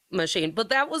machine. But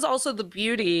that was also the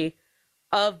beauty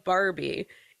of Barbie,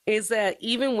 is that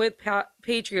even with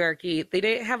patriarchy, they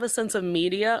didn't have a sense of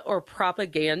media or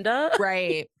propaganda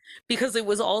right, because it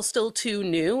was all still too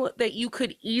new, that you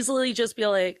could easily just be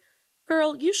like,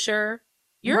 girl, you sure?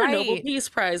 You're a Nobel right, Peace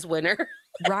Prize winner.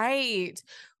 right,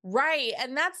 right.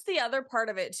 And that's the other part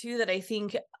of it too, that I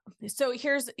think, so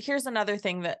here's another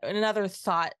thing, that another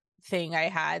thought thing I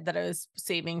had that I was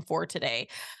saving for today.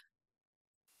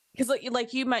 Because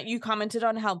like you commented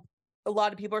on how a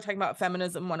lot of people are talking about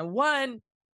feminism 101.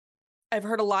 I've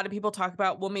heard a lot of people talk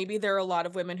about, well, maybe there are a lot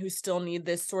of women who still need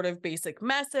this sort of basic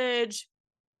message.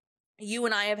 You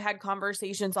and I have had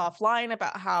conversations offline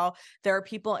about how there are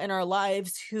people in our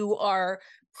lives who are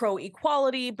pro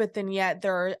equality, but then yet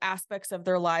there are aspects of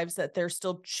their lives that they're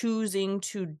still choosing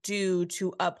to do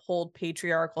to uphold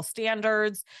patriarchal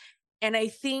standards. And I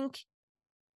think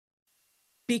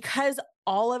because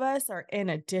all of us are in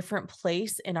a different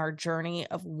place in our journey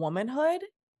of womanhood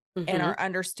and Hmm. our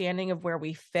understanding of where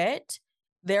we fit,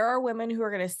 there are women who are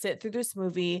going to sit through this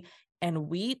movie and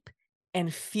weep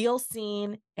and feel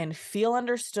seen and feel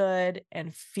understood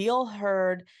and feel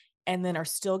heard, and then are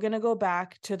still going to go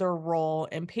back to their role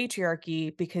in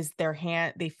patriarchy because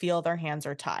they feel their hands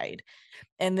are tied.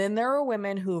 And then there are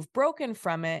women who've broken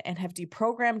from it and have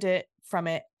deprogrammed it from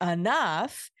it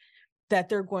enough that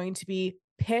they're going to be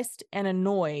pissed and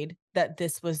annoyed that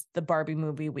this was the Barbie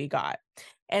movie we got.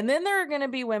 And then there are going to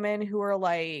be women who are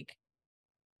like,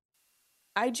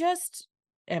 I just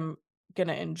am going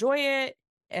to enjoy it,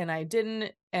 and I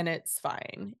didn't, and it's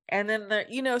fine. And then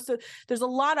so there's a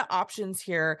lot of options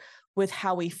here with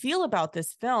how we feel about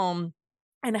this film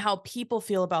and how people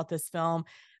feel about this film.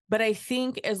 But I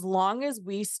think as long as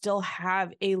we still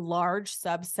have a large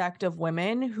subsect of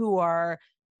women who are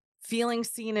feeling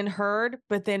seen and heard,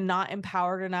 but then not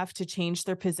empowered enough to change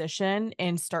their position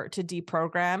and start to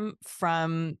deprogram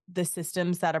from the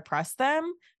systems that oppress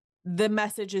them, the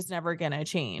message is never going to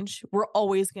change. We're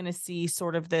always going to see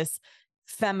sort of this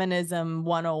feminism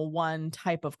 101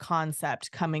 type of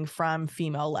concept coming from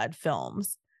female-led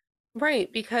films.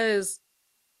 Right, because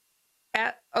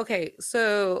okay,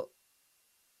 so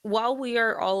while we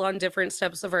are all on different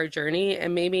steps of our journey,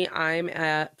 and maybe I'm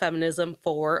at Feminism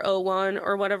 401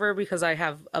 or whatever because I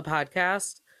have a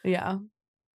podcast, Yeah.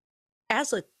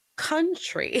 as a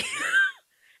country,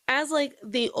 as like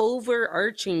the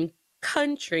overarching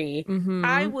country, I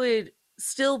Mm-hmm. would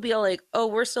still be like, oh,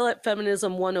 we're still at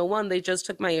Feminism 101. They just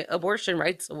took my abortion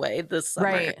rights away this summer.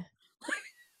 Right.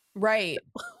 Right.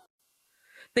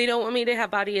 They don't want me to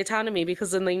have body autonomy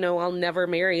because then they know I'll never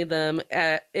marry them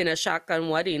in a shotgun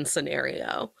wedding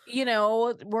scenario. You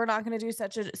know, we're not going to do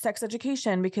such a sex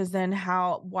education because then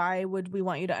why would we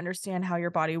want you to understand how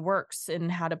your body works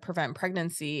and how to prevent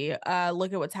pregnancy?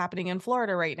 Look at what's happening in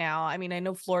Florida right now. I mean, I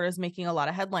know Florida is making a lot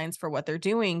of headlines for what they're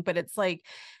doing, but it's like,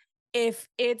 if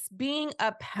it's being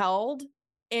upheld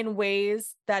in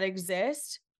ways that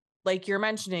exist, like you're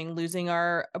mentioning, losing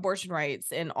our abortion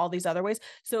rights and all these other ways.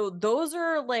 So those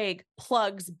are like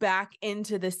plugs back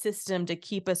into the system to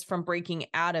keep us from breaking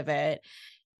out of it.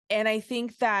 And I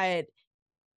think that,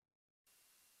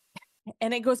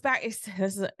 and it goes back, I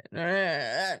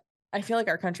feel like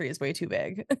our country is way too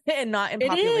big and not in It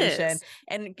population. is.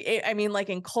 And I mean, like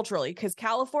in culturally, because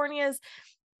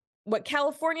what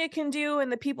California can do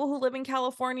and the people who live in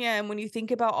California. And when you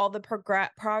think about all the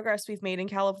progress we've made in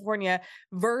California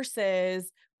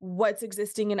versus what's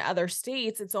existing in other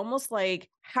states, it's almost like,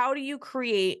 how do you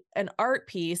create an art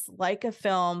piece like a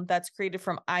film that's created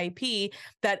from IP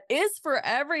that is for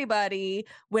everybody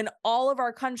when all of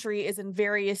our country is in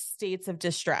various states of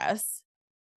distress?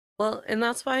 Well, and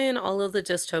that's why in all of the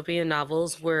dystopian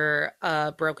novels were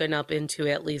broken up into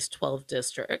at least 12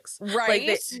 districts. Like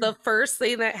Right? the first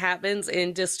thing that happens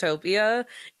in dystopia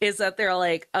is that they're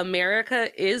like, America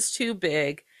is too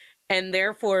big, and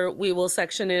therefore we will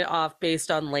section it off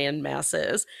based on land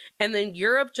masses. And then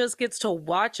Europe just gets to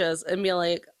watch us and be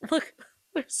like, look,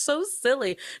 we're so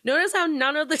silly. Notice how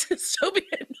none of the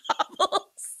dystopian novels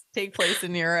Take place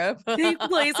in Europe. take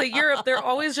place in Europe. They're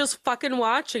always just fucking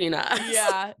watching us.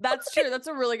 Yeah, that's true. That's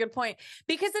a really good point,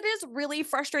 because it is really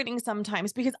frustrating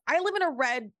sometimes, because I live in a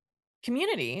red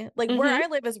community. Like where Hmm. I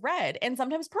live is red and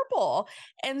sometimes purple.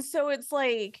 And so it's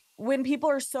like when people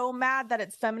are so mad that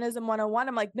it's feminism 101,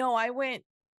 I'm like, no, I went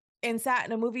and sat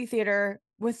in a movie theater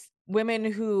with women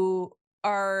who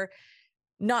are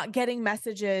not getting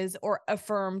messages or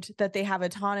affirmed that they have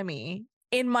autonomy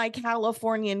in my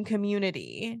Californian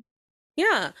community.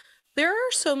 Yeah. There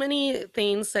are so many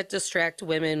things that distract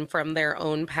women from their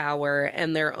own power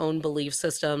and their own belief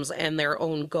systems and their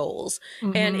own goals.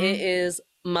 And it Mm-hmm. is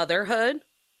motherhood,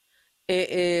 it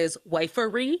is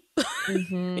wifery,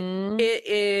 Mm-hmm. it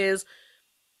is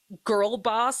girl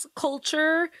boss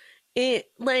culture.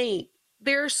 It like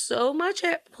there's so much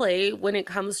at play when it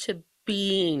comes to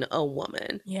being a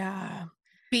woman, Yeah.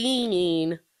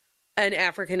 being an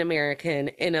African American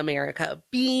in America,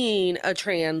 being a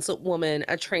trans woman,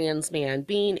 a trans man,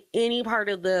 being any part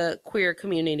of the queer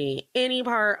community, any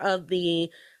part of the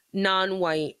non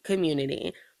white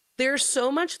community. There's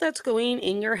so much that's going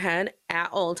in your head at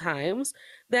all times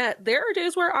that there are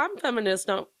days where I'm feminist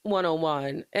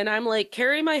 101 and I'm like,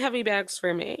 carry my heavy bags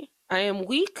for me. I am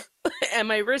weak and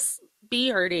my wrists be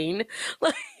hurting.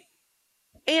 Like,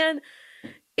 and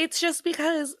it's just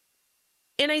because,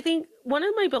 and I think one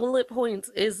of my bullet points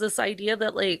is this idea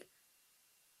that, like,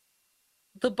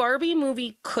 the Barbie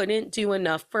movie couldn't do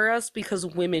enough for us because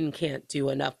women can't do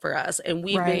enough for us. And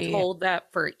we've been Right. told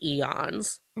that for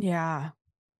eons. Yeah.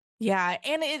 Yeah.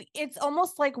 And it's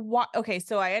almost like, what? Okay.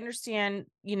 So I understand,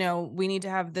 we need to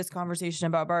have this conversation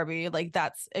about Barbie. Like,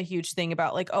 that's a huge thing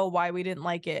about, like, oh, why we didn't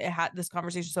like it. It had this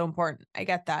conversation so important. I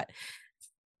get that.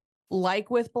 Like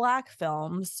with Black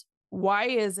films, why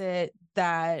is it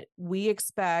that we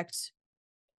expect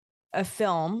a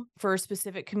film for a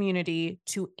specific community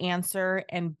to answer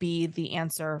and be the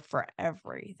answer for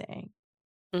everything?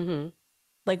 Hmm.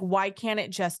 Like, why can't it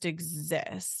just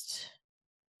exist?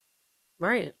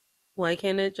 Right. Why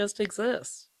can't it just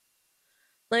exist?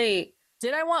 Like,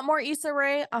 Did I want more Issa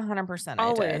Rae? 100% I did.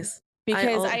 always. I Because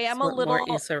I always am a want more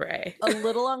little Issa Rae. a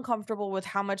little uncomfortable with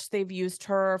how much they've used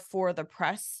her for the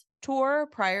press tour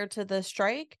prior to the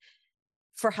strike,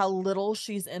 for how little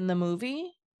she's in the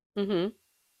movie. Hmm.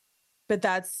 But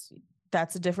that's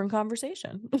a different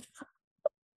conversation.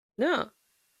 No.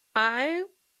 I,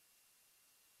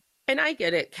 and I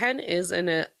get it. Ken is in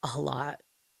it a lot,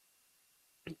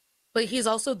 but he's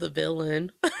also the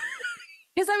villain.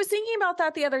 Because I was thinking about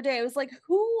that the other day. I was like,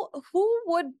 who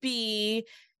would be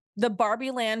the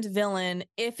Barbie Land villain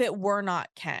if it were not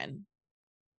Ken?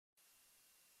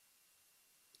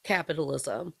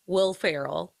 Capitalism. Will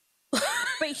Ferrell.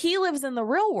 But he lives in the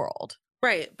real world.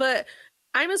 Right. But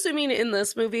I'm assuming in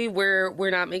this movie where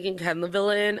we're not making Ken the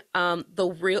villain,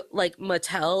 the real like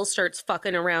Mattel starts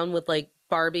fucking around with like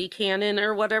Barbie canon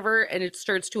or whatever, and it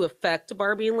starts to affect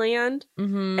Barbie Land,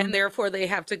 and therefore they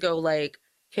have to go like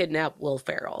kidnap Will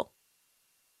Ferrell.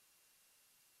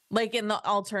 Like in the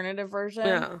alternative version?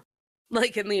 Yeah.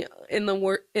 Like in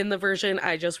the version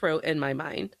I just wrote in my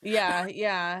mind.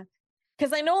 Yeah.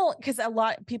 Because I know, because a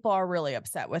lot of people are really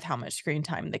upset with how much screen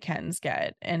time the Kens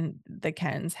get and the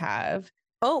Kens have.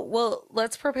 Oh, well,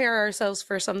 let's prepare ourselves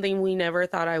for something we never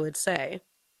thought I would say.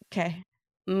 Okay.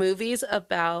 Movies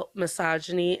about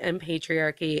misogyny and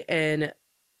patriarchy and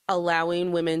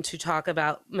allowing women to talk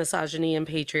about misogyny and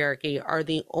patriarchy are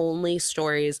the only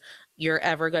stories you're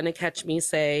ever going to catch me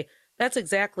say, that's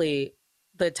exactly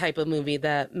the type of movie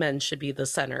that men should be the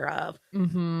center of.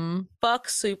 Fuck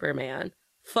Superman.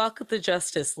 Fuck the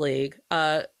Justice League.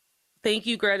 Thank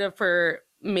you, Greta, for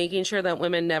making sure that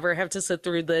women never have to sit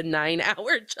through the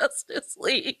 9-hour Justice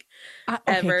League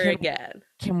ever again.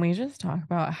 Can we just talk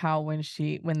about how when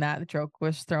that joke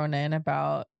was thrown in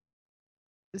about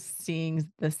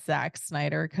seeing the Zack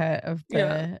Snyder cut of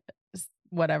the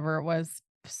whatever it was,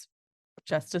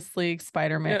 Justice League,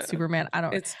 Spider-Man, Superman,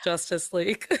 it's Justice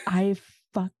League. I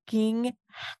fucking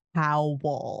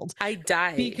howled. I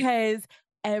died. Because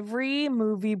every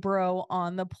movie bro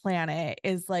on the planet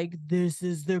is like, this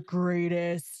is the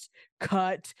greatest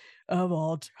cut of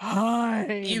all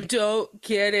time. You don't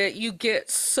get it. You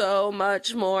get so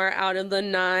much more out of the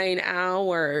 9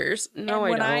 hours. No,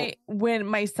 and I don't. When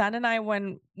my son and I,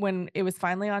 when it was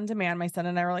finally on demand, my son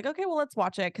and I were like, okay, well, let's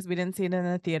watch it because we didn't see it in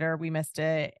the theater. We missed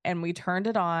it. And we turned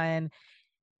it on.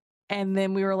 And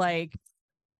then we were like,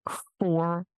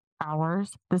 4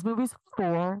 hours? This movie's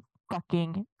 4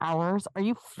 fucking hours? Are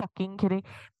you fucking kidding?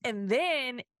 And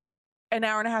then an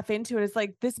hour and a half into it, it's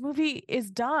like, this movie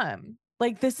is dumb.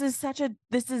 Like, this is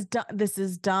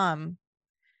dumb.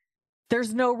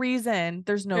 There's no reason.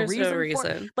 There's no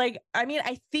reason. Like, I mean,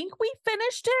 I think we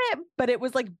finished it, but it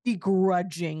was like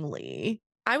begrudgingly.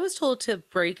 I was told to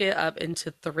break it up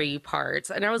into 3 parts.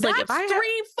 And I was like, if I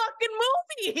 3 fucking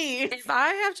movies. If I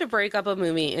have to break up a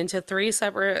movie into 3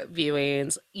 separate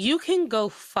viewings, you can go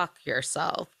fuck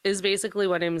yourself, is basically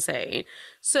what I'm saying.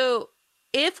 So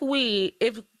if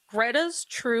Greta's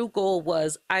true goal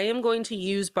was, I am going to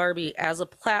use Barbie as a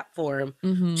platform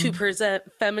to present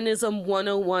feminism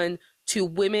 101 to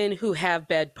women who have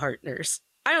bad partners.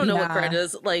 I don't know what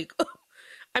Greta's like.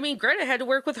 I mean, Greta had to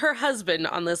work with her husband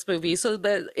on this movie so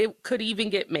that it could even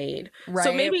get made. Right.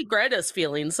 So maybe Greta's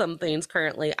feeling some things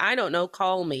currently. I don't know.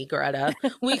 Call me, Greta.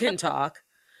 We can talk.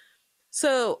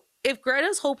 So if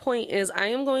Greta's whole point is, I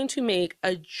am going to make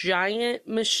a giant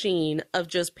machine of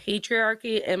just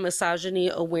patriarchy and misogyny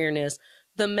awareness,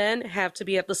 the men have to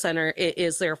be at the center. It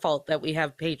is their fault that we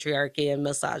have patriarchy and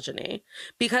misogyny,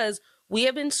 because we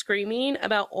have been screaming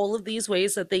about all of these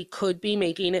ways that they could be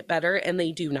making it better, and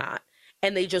they do not.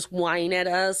 And they just whine at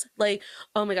us. Like,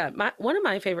 oh my God. One of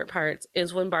my favorite parts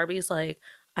is when Barbie's like,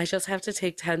 I just have to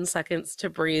take 10 seconds to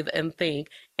breathe and think.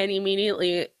 And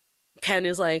immediately Ken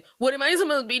is like, what am I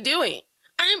supposed to be doing?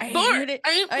 I'm bored.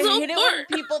 I hate it when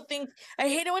people think. I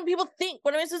hate it when people think.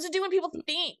 What am I supposed to do when people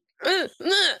think?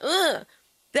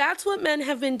 That's what men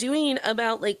have been doing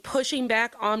about like pushing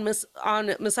back on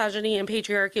misogyny and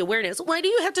patriarchy awareness. Why do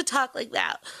you have to talk like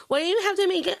that? Why do you have to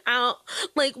make it out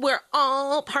like we're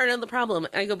all part of the problem?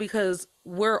 I go, because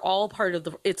we're all part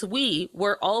of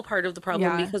we're all part of the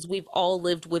problem because we've all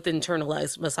lived with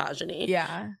internalized misogyny.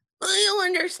 Yeah. I don't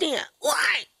understand.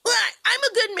 Why? I'm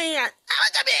a good man. I'm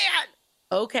a good man.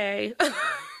 Okay.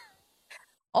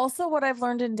 Also, what I've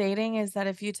learned in dating is that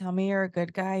if you tell me you're a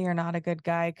good guy, you're not a good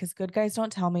guy, because good guys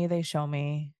don't tell me, they show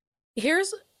me.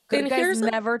 Good guys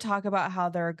never talk about how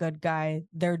they're a good guy.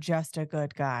 They're just a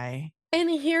good guy. And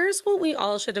here's what we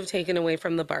all should have taken away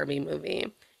from the Barbie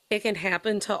movie. It can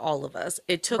happen to all of us.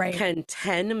 It took Ken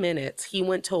 10 minutes. He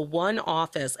went to one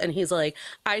office and he's like,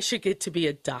 I should get to be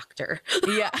a doctor.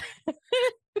 Yeah.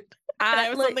 I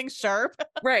have something sharp.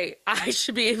 Right. I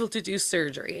should be able to do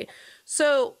surgery.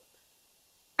 So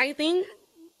I think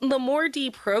the more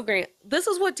this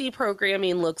is what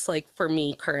deprogramming looks like for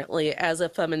me currently as a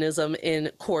feminism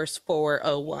in course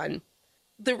 401.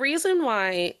 The reason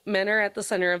why men are at the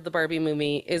center of the Barbie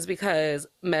movie is because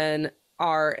men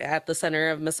are at the center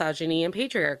of misogyny and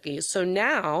patriarchy. So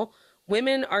now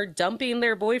women are dumping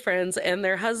their boyfriends and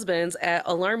their husbands at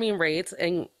alarming rates.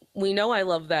 And we know I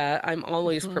love that. I'm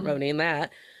always promoting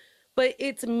that. But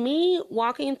it's me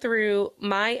walking through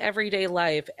my everyday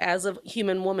life as a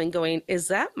human woman going, is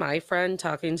that my friend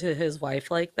talking to his wife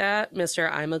like that?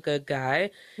 Mr. I'm a good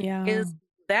guy. Yeah. Is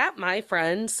that my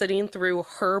friend sitting through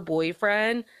her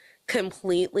boyfriend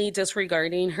completely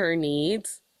disregarding her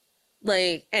needs?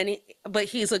 Like, but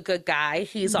he's a good guy.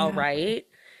 He's all Yeah. right.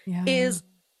 Yeah.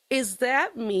 Is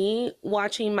that me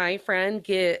watching my friend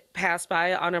get passed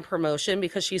by on a promotion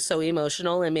because she's so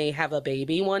emotional and may have a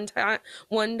baby one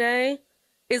day?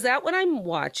 Is that what I'm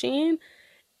watching?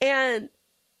 And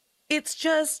it's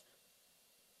just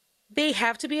they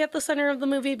have to be at the center of the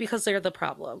movie because they're the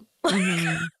problem.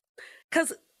 Mm-hmm.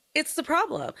 Because it's the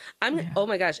problem. Yeah. Oh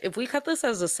my gosh, if we cut this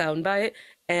as a soundbite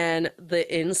and the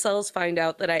incels find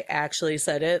out that I actually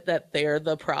said it, that they're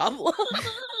the problem.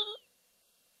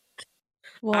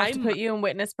 We'll have to I'm put you in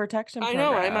witness protection I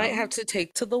know I might have program. to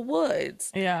take to the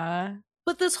woods. Yeah.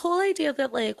 But this whole idea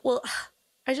that, like, well,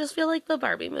 I just feel like the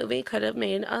Barbie movie could have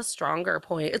made a stronger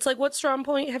point. It's like, what strong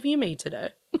point have you made today?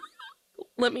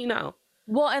 Let me know.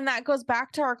 Well, and that goes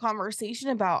back to our conversation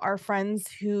about our friends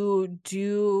who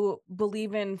do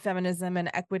believe in feminism and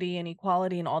equity and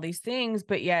equality and all these things,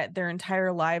 but yet their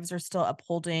entire lives are still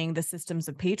upholding the systems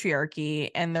of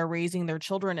patriarchy, and they're raising their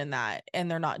children in that,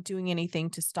 and they're not doing anything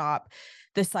to stop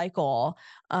the cycle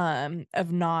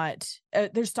of not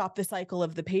they're stop the cycle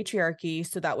of the patriarchy,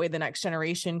 so that way the next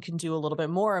generation can do a little bit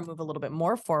more and move a little bit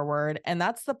more forward. And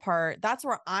that's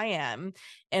where I am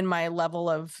in my level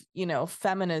of,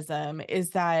 feminism, is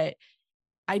that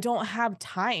I don't have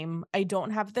time. I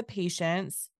don't have the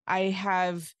patience. I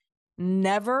have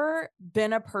never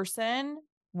been a person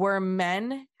where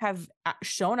men have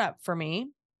shown up for me.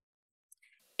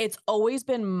 It's always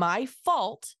been my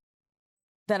fault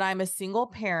that I'm a single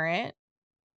parent.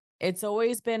 It's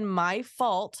always been my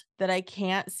fault that I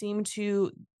can't seem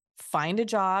to find a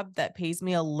job that pays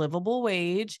me a livable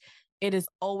wage. It has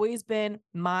always been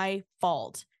my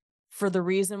fault for the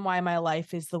reason why my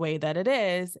life is the way that it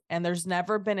is. And there's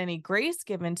never been any grace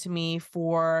given to me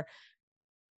for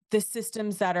the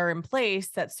systems that are in place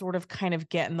that sort of kind of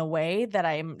get in the way that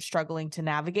I'm struggling to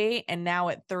navigate. And now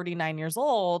at 39 years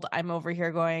old, I'm over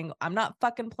here going, I'm not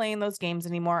fucking playing those games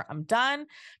anymore. I'm done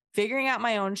figuring out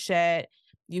my own shit.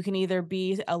 You can either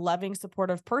be a loving,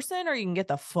 supportive person or you can get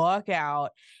the fuck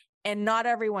out. And not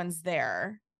everyone's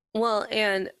there. Well,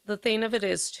 and the thing of it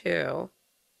is, too,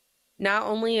 not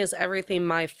only is everything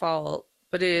my fault,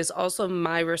 but it is also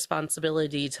my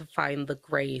responsibility to find the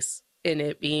grace in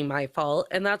it being my fault.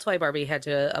 And that's why Barbie had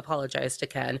to apologize to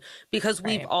Ken, because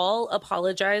we've Right. all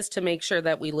apologized to make sure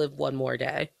that we live one more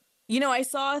day. I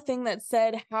saw a thing that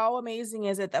said, how amazing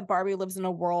is it that Barbie lives in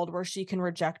a world where she can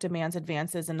reject a man's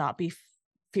advances and not be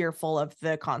fearful of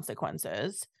the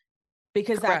consequences?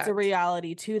 Because that's a Correct.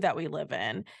 reality too that we live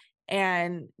in.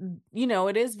 And,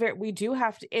 it is we do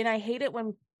have to, and I hate it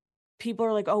when people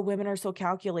are like, oh, women are so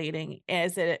calculating,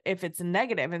 as if it's a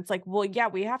negative. And it's like, well, yeah,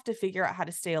 we have to figure out how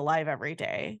to stay alive every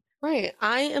day. Right.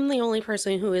 I am the only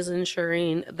person who is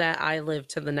ensuring that I live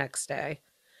to the next day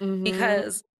Mm-hmm.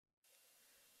 because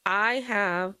I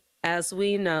have, as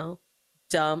we know,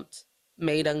 dumped,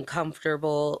 made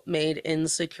uncomfortable, made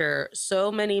insecure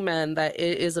so many men that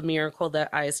it is a miracle that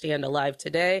I stand alive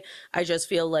today. I just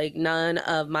feel like none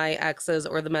of my exes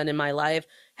or the men in my life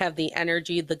have the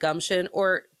energy, the gumption,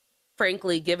 or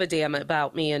frankly, give a damn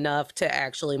about me enough to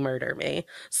actually murder me.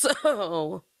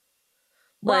 So,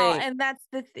 Well, like, and that's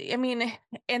I mean,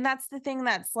 and that's the thing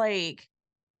that's like,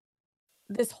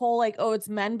 this whole like, oh, it's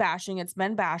men bashing, it's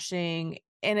men bashing.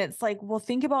 And it's like, well,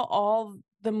 think about all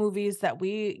the movies that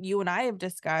you and I have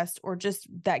discussed, or just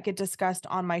that get discussed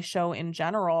on my show in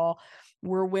general,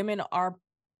 where women are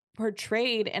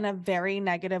portrayed in a very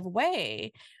negative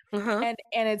way. uh-huh,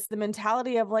 And it's the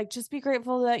mentality of like, just be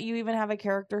grateful that you even have a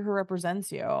character who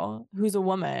represents you, who's a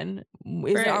woman.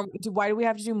 right. Why do we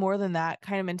have to do more than that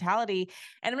kind of mentality?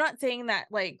 And I'm not saying that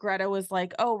like Greta was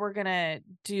like, oh, we're gonna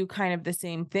do kind of the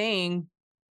same thing.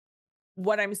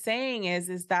 What I'm saying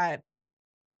is that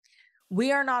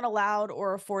we are not allowed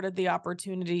or afforded the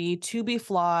opportunity to be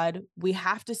flawed. We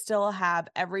have to still have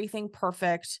everything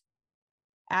perfect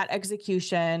at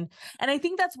execution. And I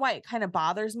think that's why it kind of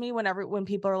bothers me when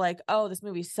people are like, "Oh, this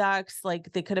movie sucks.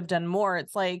 Like they could have done more."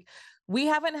 It's like we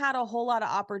haven't had a whole lot of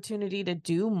opportunity to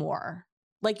do more.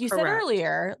 Like you said Correct.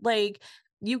 earlier, like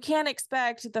you can't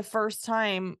expect the first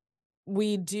time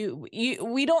we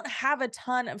don't have a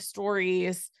ton of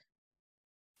stories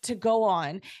to go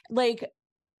on. Like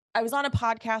I was on a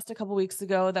podcast a couple weeks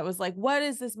ago that was like, what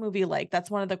is this movie like? That's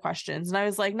one of the questions. And I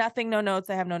was like, nothing, no notes.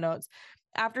 I have no notes.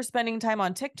 After spending time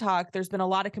on TikTok, there's been a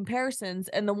lot of comparisons.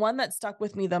 And the one that stuck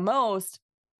with me the most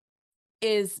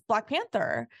is Black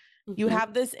Panther. You Mhm.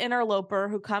 have this interloper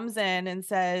who comes in and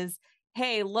says,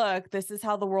 hey, look, this is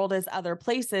how the world is other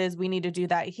places. We need to do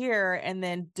that here. And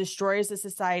then destroys a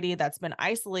society that's been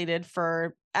isolated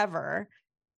forever.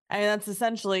 I mean, that's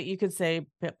essentially, you could say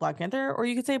Black Panther or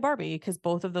you could say Barbie, because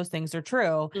both of those things are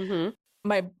true. Mhm.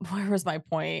 Where was my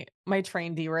point? My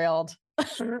train derailed.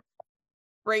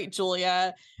 Great,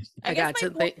 Julia. I I guess got my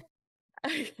to think.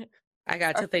 point. I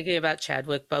got to Sorry. thinking about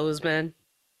Chadwick Boseman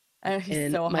Oh, he's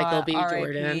and so Michael hot. B.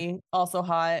 Jordan. R.I.P. Also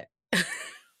hot.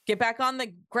 Get back on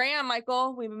the gram,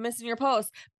 Michael. We've been missing your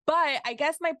posts. But I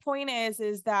guess my point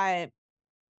is that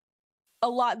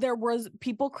there was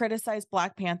people criticize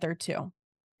Black Panther too.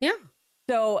 Yeah.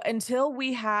 So until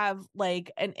we have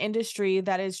like an industry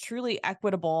that is truly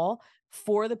equitable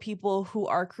for the people who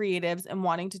are creatives and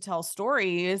wanting to tell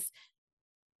stories,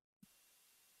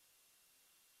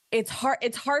 it's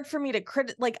hard for me to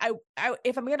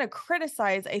if I'm going to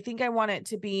criticize, I think I want it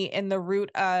to be in the root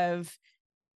of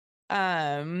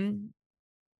um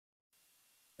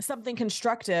something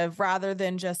constructive rather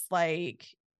than just like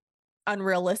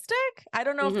unrealistic. I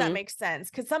don't know if that Mhm. makes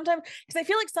sense, because I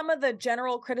feel like some of the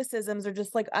general criticisms are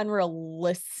just like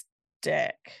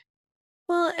unrealistic.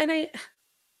 Well, and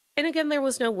again, there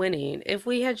was no winning. If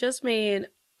we had just made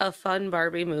a fun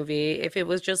Barbie movie, if it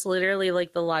was just literally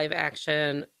like the live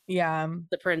action Yeah.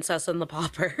 The Princess and the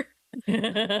Pauper,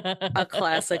 a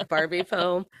classic Barbie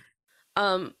film,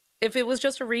 if it was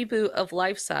just a reboot of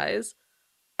Life Size,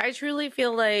 I truly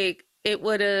feel like it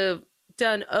would have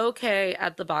done okay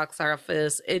at the box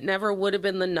office. It never would have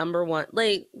been the number one.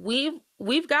 Like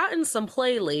we've gotten some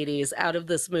play ladies out of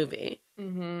this movie.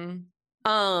 Mm-hmm.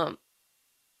 Um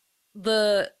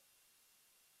the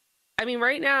I mean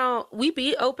right now we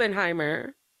beat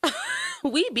Oppenheimer.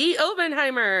 We beat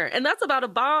Oppenheimer, and that's about a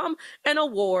bomb and a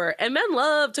war. And men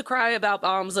love to cry about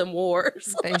bombs and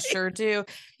wars. They sure do.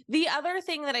 The other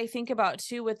thing that I think about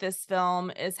too with this film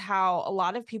is how a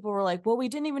lot of people were like, well, we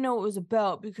didn't even know what it was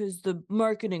about because the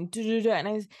marketing, and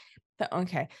I thought,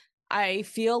 okay. I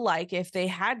feel like if they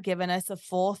had given us a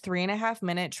full 3.5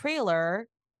 minute trailer,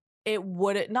 it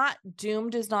would not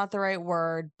doomed is not the right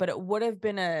word, but it would have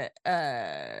been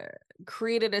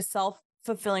created a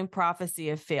self-fulfilling prophecy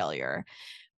of failure.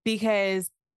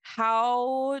 Because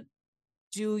how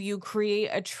do you create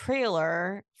a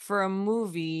trailer for a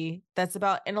movie that's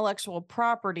about intellectual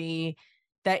property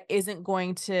that isn't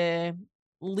going to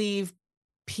leave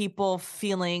people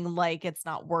feeling like it's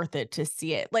not worth it to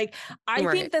see it? Like, I think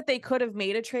Right. that they could have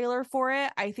made a trailer for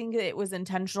it. I think it was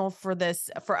intentional for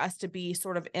us to be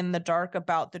sort of in the dark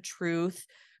about the truth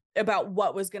about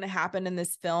what was going to happen in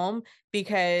this film,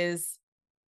 because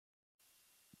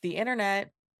the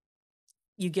internet,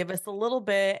 you give us a little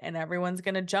bit and everyone's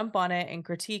going to jump on it and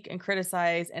critique and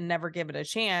criticize and never give it a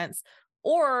chance.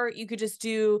 Or you could just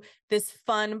do this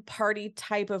fun party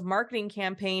type of marketing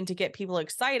campaign to get people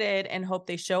excited and hope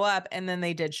they show up. And then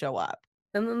they did show up.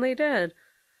 And then they did.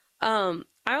 I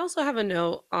also have a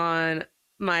note on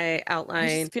my I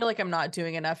outline. just feel like I'm not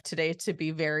doing enough today to be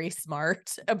very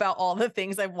smart about all the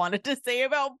things I've wanted to say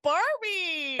about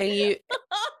Barbie.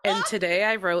 And today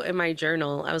I wrote in my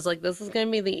journal, I was like, this is going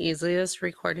to be the easiest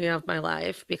recording of my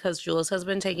life because Jules has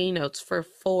been taking notes for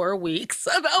 4 weeks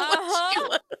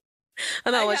Uh-huh.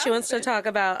 about I what she have wants to been. talk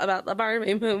about the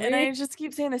Barbie And I movie. just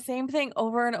keep saying the same thing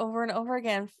over and over and over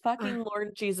again. Fucking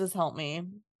Lord Jesus, help me.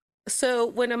 So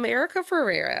when America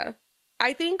Ferrera,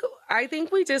 I think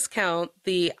we discount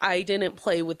the "I didn't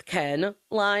play with Ken"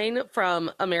 line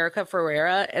from America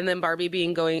Ferrera, and then Barbie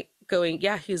going,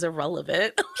 yeah, he's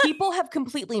irrelevant. People have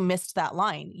completely missed that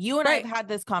line. You and I have Right. had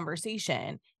this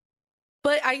conversation.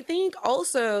 But I think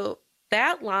also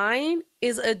that line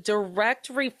is a direct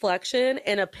reflection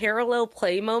and a parallel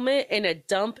play moment and a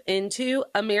dump into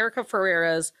America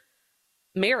Ferrera's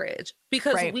marriage,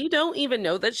 because Right. we don't even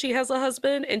know that she has a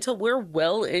husband until we're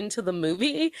well into the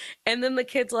movie. And then the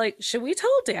kid's like, should we tell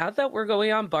dad that we're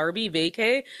going on Barbie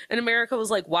vacay? And America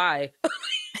was like, why?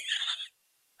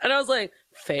 And I was like,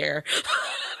 fair.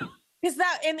 Because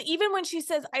and even when she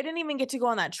says, I didn't even get to go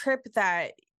on that trip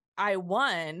that I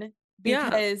won Yeah.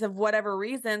 because of whatever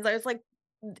reasons, I was like,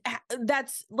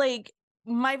 that's like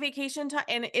my vacation time.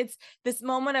 And it's this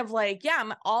moment of like,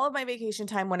 yeah, all of my vacation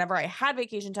time, whenever I had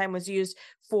vacation time, was used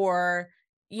for,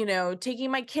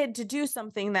 taking my kid to do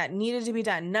something that needed to be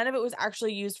done. None of it was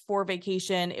actually used for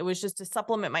vacation. It was just to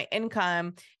supplement my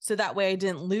income. So that way I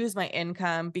didn't lose my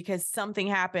income because something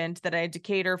happened that I had to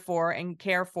cater for and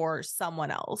care for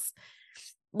someone else.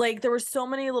 Like, there were so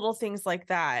many little things like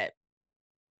that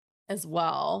as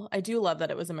well. I do love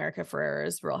that it was America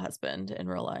Ferrera's real husband in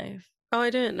real life. Oh, I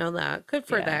didn't know that. Good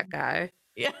for Yeah. that guy.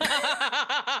 Yeah.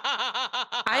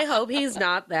 I hope he's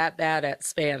not that bad at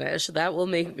Spanish. That will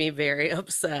make me very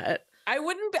upset. I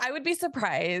would be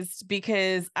surprised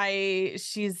because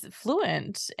she's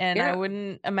fluent and Yeah,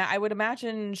 I would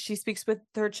imagine she speaks with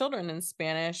her children in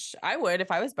Spanish. I would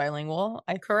if I was bilingual,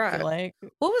 I feel correct. like.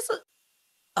 What was it?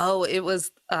 Oh, it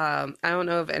was I don't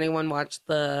know if anyone watched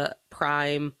the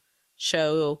Prime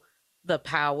show The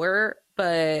Power,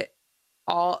 but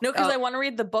all No, because I want to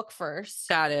read the book first.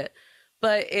 got it.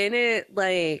 But in it,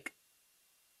 like,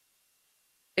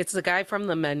 it's the guy from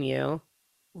The Menu.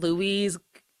 Louise,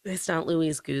 it's not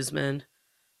Louise Guzman.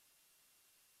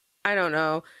 I don't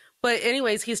know. But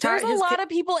anyways, he's There's talking a lot of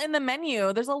people in the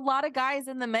Menu. There's a lot of guys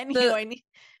in the Menu. the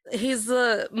he's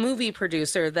the movie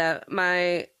producer that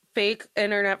my fake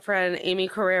internet friend Amy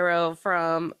Carrero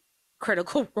from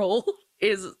Critical Role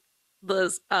is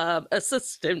the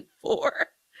assistant for.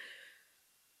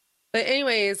 But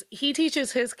anyways, he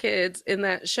teaches his kids in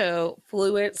that show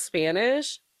fluent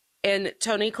Spanish, and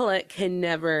Tony Collette can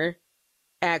never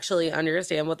actually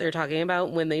understand what they're talking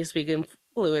about when they speak in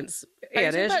fluent Are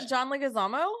you Spanish. talking about John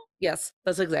Leguizamo? Yes,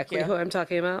 that's exactly who I'm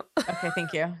talking about. Okay,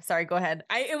 thank you. Sorry, go ahead.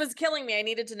 It was killing me. I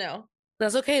needed to know.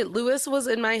 That's okay. Lewis was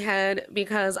in my head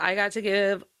because I got to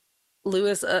give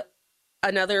Lewis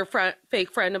another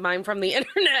fake friend of mine from the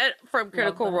internet from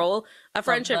Critical Role a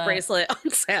friendship bracelet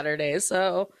on Saturday.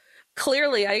 So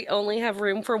clearly I only have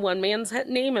room for one man's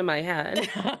name in my head.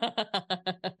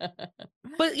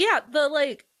 But yeah,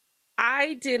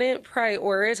 I didn't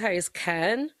prioritize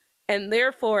Ken. And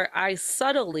therefore, I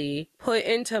subtly put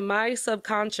into my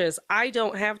subconscious, I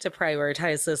don't have to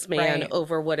prioritize this man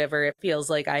over whatever it feels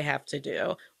like I have to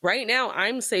do. Right now,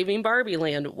 I'm saving Barbie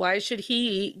Land. Why should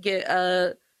he get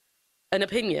an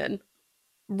opinion?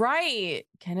 Right.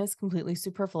 Ken is completely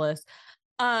superfluous.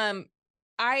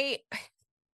 I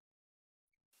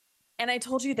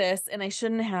told you this, and I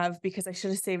shouldn't have because I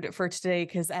should have saved it for today.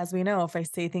 Because as we know, if I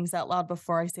say things out loud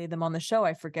before I say them on the show,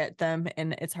 I forget them,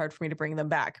 and it's hard for me to bring them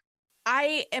back.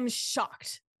 I am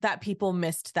shocked that people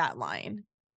missed that line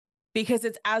because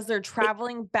it's as they're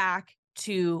traveling back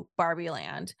to Barbie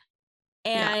Land.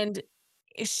 And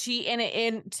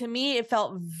to me, it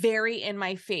felt very in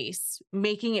my face,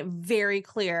 making it very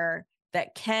clear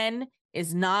that Ken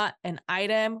is not an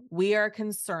item we are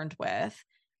concerned with.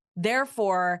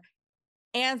 Therefore,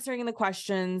 answering the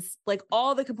questions, like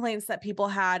all the complaints that people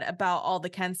had about all the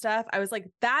Ken stuff, I was like,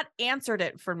 that answered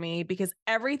it for me because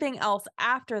everything else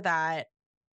after that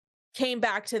came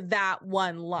back to that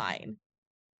one line.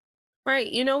 Right.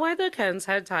 You know why the Kens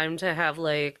had time to have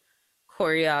choreographed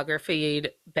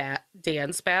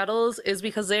dance battles is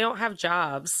because they don't have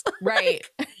jobs. Right.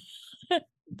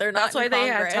 They're not. That's why they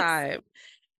had time.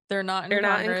 They're not in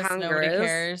Congress. Nobody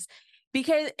cares.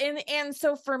 Because and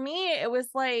so for me, it was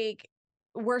like,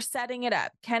 we're setting it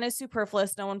up. Ken is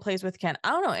superfluous. No one plays with Ken.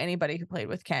 I don't know anybody who played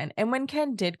with Ken. And when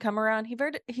Ken did come around, he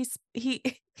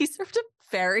served a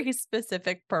very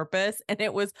specific purpose, and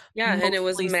it was and it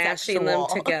was mashing sexual.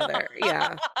 them together.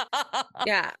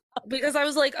 Yeah. Because I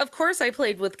was like, of course I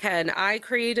played with Ken. I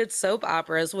created soap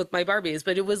operas with my Barbies,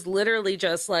 but it was literally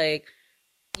just like,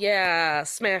 yeah,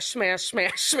 smash, smash,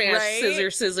 smash, smash, right?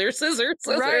 Scissor, scissor, scissor,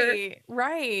 scissor.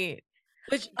 Right.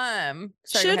 Which, sorry,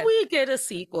 should we get a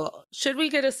sequel? Should we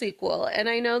get a sequel? And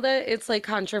I know that it's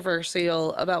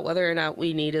controversial about whether or not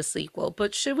we need a sequel,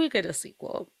 but should we get a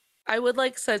sequel? I would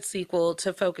like said sequel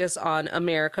to focus on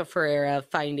America Ferrera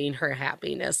finding her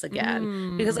happiness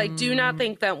again, because I do not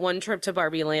think that one trip to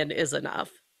Barbie Land is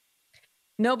enough.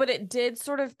 No, but it did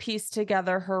sort of piece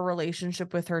together her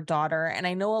relationship with her daughter. And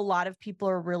I know a lot of people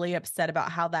are really upset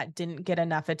about how that didn't get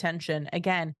enough attention.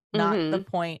 Again, not the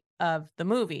point of the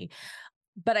movie.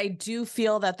 But I do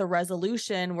feel that the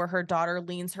resolution where her daughter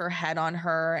leans her head on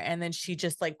her and then she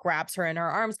just grabs her in her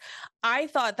arms, I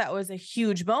thought that was a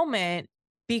huge moment,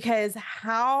 because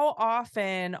how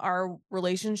often are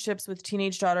relationships with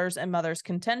teenage daughters and mothers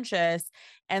contentious,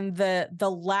 and the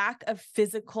lack of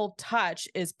physical touch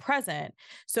is present.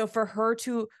 So for her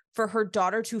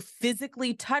daughter to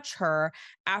physically touch her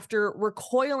after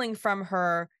recoiling from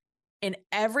her in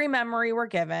every memory we're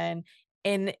given,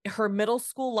 in her middle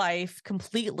school life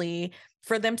completely,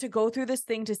 for them to go through this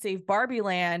thing to save Barbie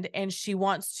Land, and she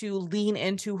wants to lean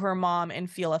into her mom and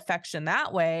feel affection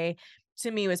that way, to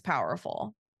me was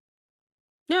powerful.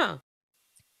 Yeah.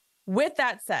 With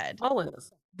that said,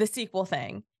 always the sequel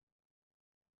thing.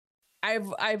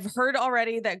 I've heard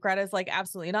already that Greta's like,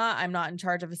 absolutely not. I'm not in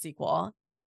charge of a sequel.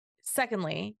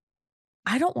 Secondly,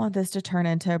 I don't want this to turn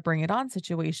into a Bring It On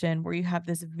situation where you have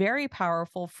this very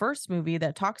powerful first movie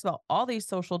that talks about all these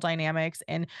social dynamics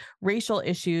and racial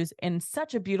issues in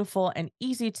such a beautiful and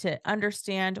easy to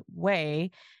understand way,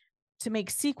 to make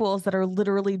sequels that are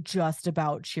literally just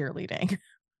about cheerleading.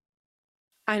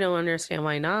 I don't understand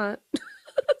why not.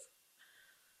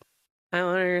 I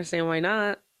don't understand why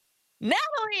not.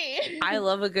 Natalie! I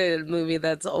love a good movie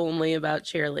that's only about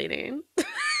cheerleading.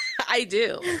 I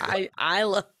do. I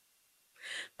love.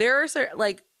 There are certain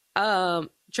like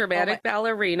dramatic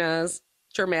ballerinas,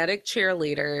 dramatic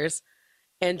cheerleaders,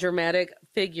 and dramatic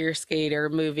figure skater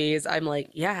movies. I'm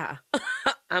like, yeah,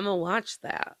 I'm gonna watch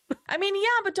that. I mean,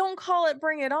 yeah, but don't call it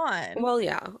Bring It On. Well,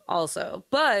 yeah, also.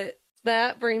 But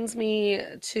that brings me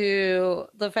to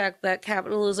the fact that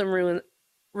capitalism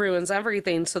ruins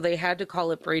everything, so they had to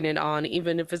call it Bring It On,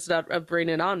 even if it's not a Bring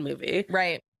It On movie.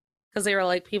 Right. Because they were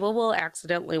like, people will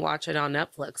accidentally watch it on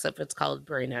Netflix if it's called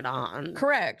Bring It On.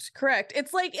 Correct.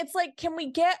 It's like, can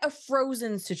we get a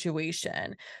Frozen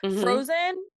situation? Mhm.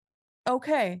 Frozen?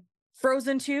 Okay.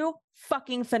 Frozen 2?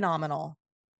 Fucking phenomenal.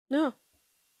 No.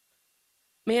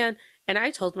 Man, and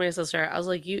I told my sister, I was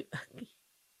like, you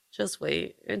just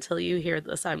wait until you hear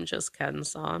this I'm Just Ken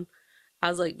song. I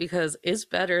was like, because it's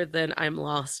better than I'm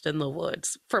Lost in the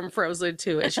Woods from Frozen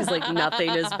 2. And she's like,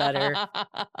 nothing is better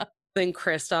than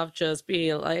Kristoff just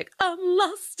being like, I'm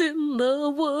lost in the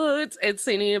woods and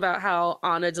singing about how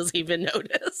Anna doesn't even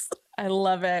notice. I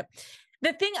love it.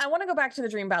 The thing, I want to go back to the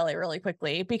Dream Ballet really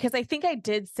quickly, because I think I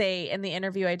did say in the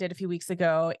interview I did a few weeks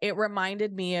ago, it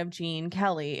reminded me of Gene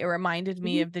Kelly. It reminded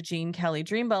me of the Gene Kelly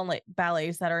Dream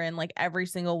Ballets that are in like every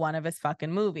single one of his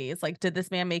fucking movies. Like, did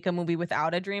this man make a movie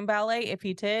without a Dream Ballet? If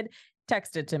he did,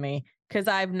 text it to me, because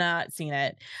I've not seen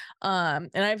it.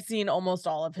 And I've seen almost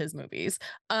all of his movies.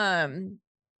 And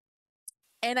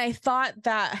I thought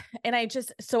that, and I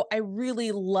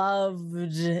really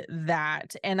loved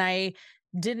that. And I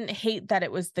didn't hate that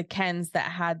it was the Kens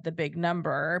that had the big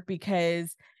number,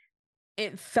 because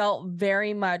it felt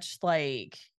very much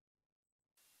like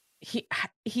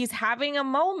he's having a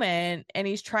moment and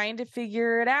he's trying to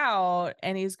figure it out,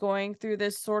 and he's going through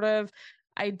this sort of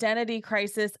identity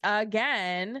crisis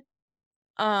again.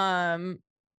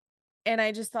 And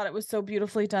I just thought it was so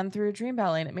beautifully done through a Dream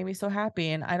Ballet, and it made me so happy.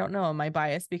 And I don't know, am I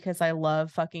biased because I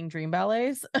love fucking Dream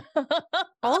Ballets?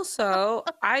 Also,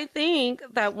 I think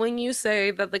that when you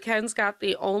say that the Kens got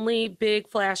the only big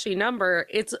flashy number,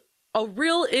 it's a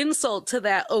real insult to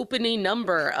that opening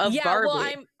number of Barbie.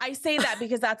 Well, I say that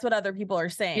because that's what other people are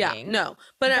saying. Yeah, no,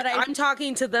 but I'm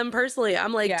talking to them personally.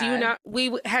 I'm like, do you not?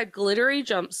 We had glittery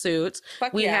jumpsuits.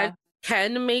 We had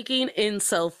Ken making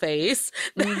incel face.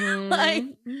 Like,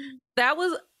 that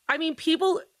was, I mean,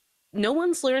 people, no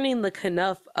one's learning the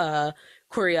Knuff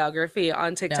choreography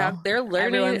on TikTok. No. They're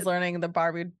learning. Everyone's learning the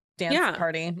Barbie dance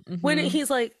party. When he's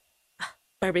like,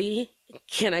 Barbie,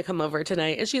 can I come over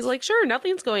tonight? And she's like, sure,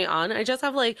 nothing's going on. I just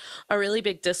have like a really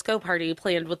big disco party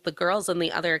planned with the girls and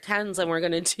the other Kens, and we're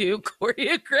going to do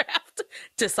choreographed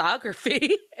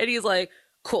discography. And he's like,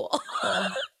 cool.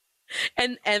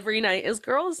 And every night is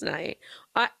girls' night.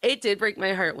 It did break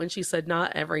my heart when she said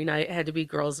not every night had to be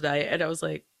girls' night. And I was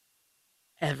like,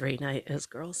 every night is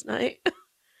girls' night.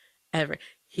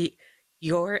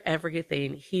 You're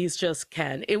everything. He's just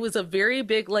Ken. It was a very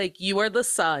big, like, you are the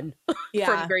son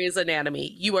from Grey's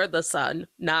Anatomy. You are the son,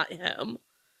 not him.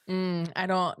 I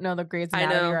don't know the Grey's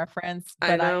Anatomy reference,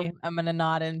 but I'm going to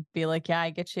nod and be like, yeah, I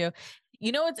get you.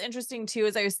 You know what's interesting too,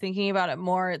 as I was thinking about it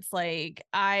more, it's like,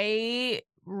 I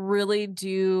really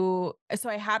do. So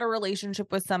I had a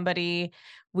relationship with somebody.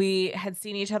 We had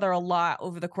seen each other a lot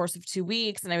over the course of 2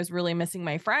 weeks, and I was really missing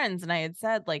my friends. And I had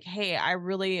said like, hey,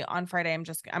 on Friday,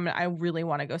 I really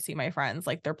want to go see my friends.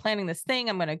 Like, they're planning this thing.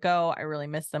 I'm going to go. I really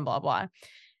miss them, blah, blah.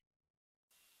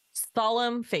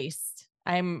 Solemn faced.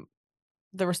 The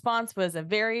response was a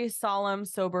very solemn,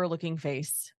 sober looking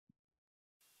face.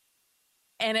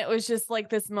 And it was just like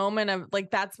this moment of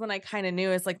like, that's when I kind of knew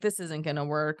it's like, this isn't going to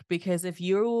work, because if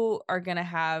you are going to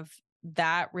have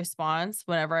that response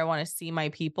whenever I want to see my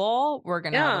people, we're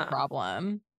going to have a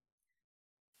problem.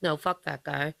 No, fuck that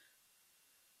guy.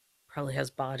 Probably has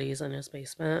bodies in his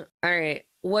basement. All right.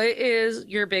 What is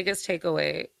your biggest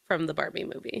takeaway from the Barbie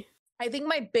movie? I think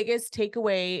my biggest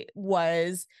takeaway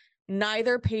was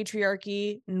neither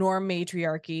patriarchy nor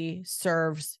matriarchy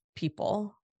serves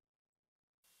people.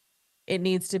 It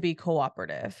needs to be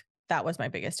cooperative. That was my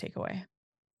biggest takeaway.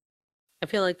 I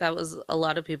feel like that was a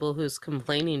lot of people who's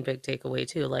complaining big takeaway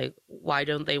too. Like, why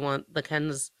don't they want the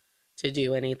Kens to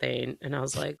do anything? And I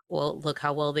was like, well, look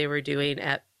how well they were doing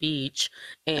at Beach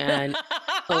and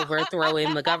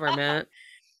overthrowing the government.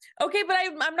 Okay, but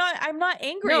I'm not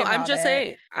angry. No, about I'm just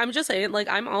it. saying, like,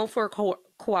 I'm all for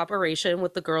cooperation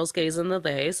with the girls, gays, and the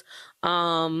theys.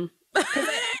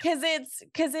 Because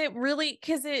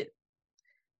it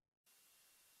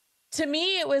To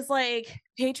me, it was like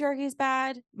patriarchy is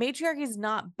bad. Matriarchy is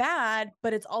not bad,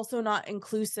 but it's also not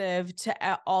inclusive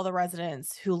to all the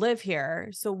residents who live here.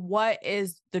 So, what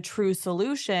is the true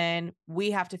solution?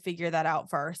 We have to figure that out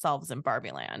for ourselves in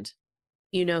Barbie Land.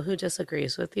 You know who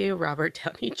disagrees with you? Robert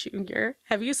Downey Jr.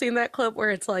 Have you seen that clip where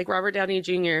it's like, Robert Downey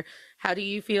Jr., how do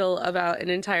you feel about an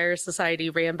entire society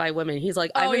ran by women? He's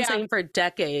like, I've Oh, been yeah. saying for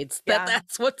decades that Yeah.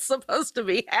 that's what's supposed to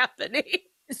be happening.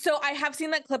 So I have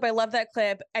seen that clip. I love that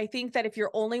clip. I think that if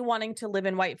you're only wanting to live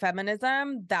in white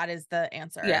feminism, that is the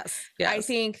answer. Yes. I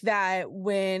think that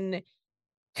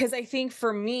because I think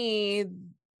for me,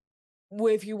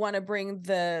 if you want to bring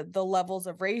the levels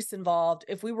of race involved,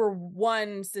 if we were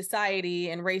one society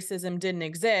and racism didn't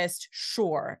exist,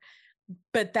 sure,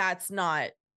 but that's not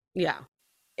Yeah.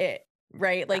 it,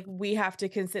 right? Like, we have to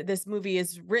consider this movie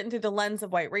is written through the lens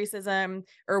of white racism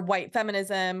or white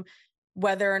feminism,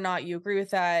 whether or not you agree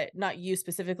with that, not you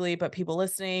specifically, but people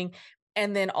listening.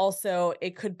 And then also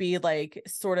it could be like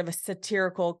sort of a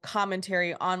satirical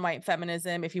commentary on white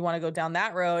feminism if you want to go down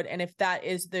that road. And if that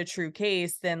is the true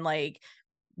case, then like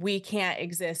we can't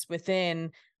exist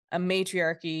within a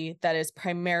matriarchy that is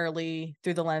primarily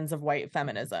through the lens of white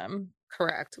feminism.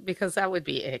 Correct. Because that would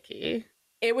be icky.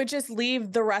 It would just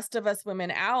leave the rest of us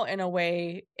women out in a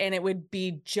way, and it would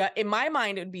be in my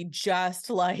mind, it would be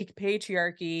just like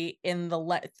patriarchy in the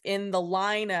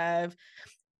line of,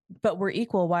 but we're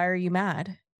equal. Why are you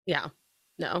mad? Yeah.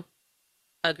 No.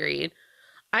 Agreed.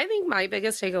 I think my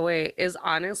biggest takeaway is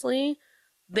honestly,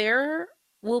 there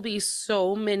will be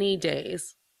so many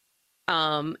days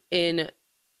in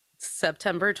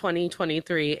September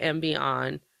 2023 and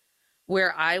beyond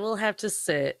where I will have to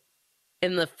sit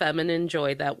in the feminine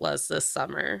joy that was this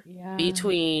summer. Yeah.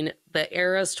 Between the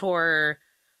Eras Tour,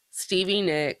 Stevie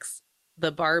Nicks,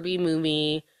 the Barbie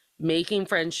movie, making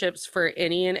friendships for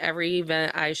any and every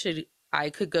event I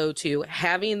could go to,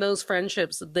 having those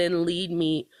friendships then lead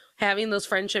me, having those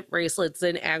friendship bracelets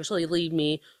then actually lead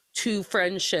me to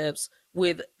friendships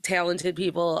with talented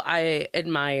people I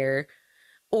admire,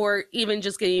 or even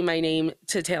just getting my name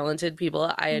to talented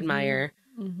people I admire.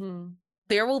 Mm-hmm.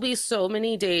 There will be so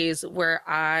many days where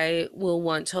I will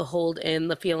want to hold in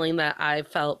the feeling that I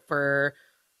felt for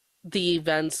the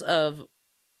events of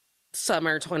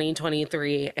summer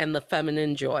 2023 and the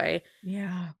feminine joy.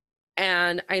 Yeah.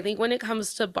 And I think when it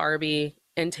comes to Barbie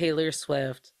and Taylor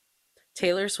Swift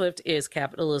is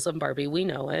capitalism Barbie. We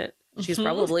know it. She's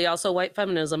probably also white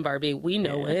feminism Barbie. We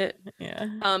know it. Yeah.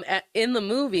 In the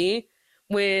movie,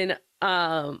 when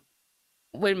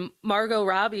Margot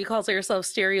Robbie calls herself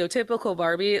stereotypical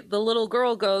Barbie, the little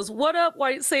girl goes, "What up,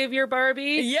 white savior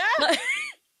Barbie?" Yeah.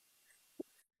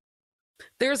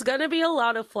 There's gonna be a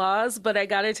lot of flaws, but I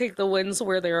gotta take the wins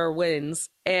where there are wins.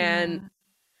 And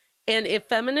if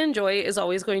feminine joy is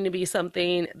always going to be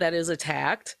something that is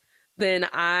attacked, then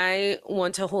I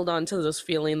want to hold on to this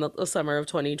feeling that the summer of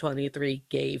 2023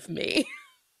 gave me.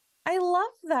 I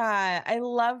love that. I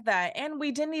love that. And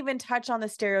we didn't even touch on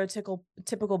the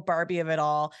typical Barbie of it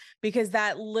all, because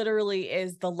that literally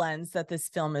is the lens that this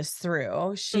film is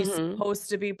through. She's supposed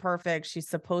to be perfect. She's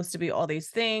supposed to be all these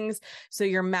things. So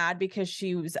you're mad because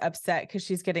she was upset because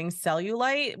she's getting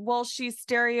cellulite. Well, she's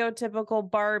stereotypical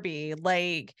Barbie.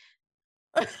 Like,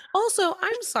 also,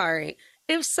 I'm sorry.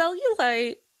 If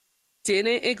cellulite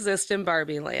didn't exist in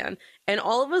Barbie Land, and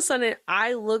all of a sudden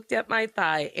I looked at my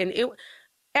thigh and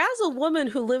as a woman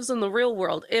who lives in the real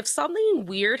world, if something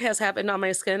weird has happened on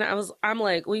my skin, I'm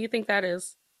like, what do you think that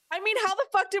is? I mean, how the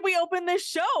fuck did we open this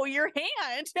show? Your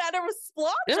hand had a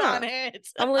splotch on it.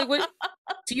 I'm like, what?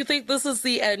 Do you think this is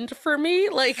the end for me?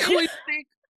 Like, what do you think?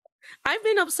 I've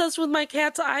been obsessed with my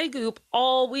cat's eye goop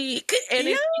all week. And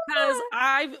it's because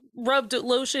I've rubbed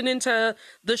lotion into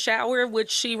the shower, which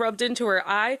she rubbed into her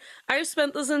eye. I've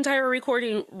spent this entire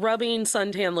recording rubbing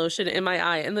suntan lotion in my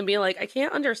eye and then being like, I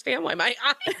can't understand why my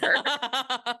eye hurts.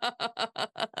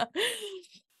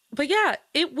 But yeah,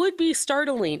 it would be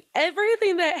startling.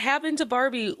 Everything that happened to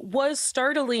Barbie was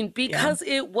startling because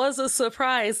it was a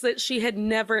surprise that she had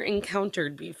never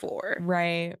encountered before.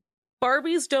 Right.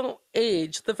 Barbies don't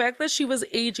age. The fact that she was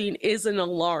aging is an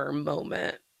alarm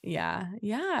moment. Yeah.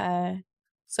 Yeah.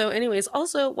 So anyways,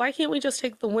 also, why can't we just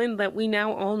take the win that we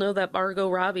now all know that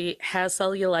Margot Robbie has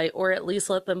cellulite, or at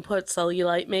least let them put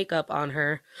cellulite makeup on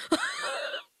her?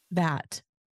 That.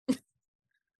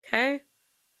 Okay?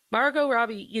 Margot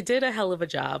Robbie, you did a hell of a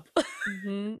job.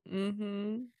 You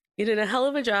did a hell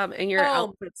of a job, and your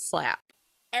outfit slap.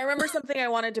 I remember something I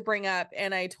wanted to bring up,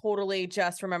 and I totally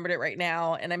just remembered it right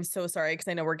now. And I'm so sorry, because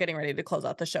I know we're getting ready to close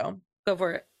out the show. Go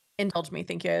for it. Indulge me.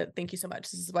 Thank you. Thank you so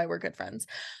much. This is why we're good friends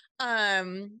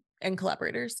and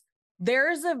collaborators.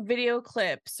 There's a video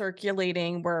clip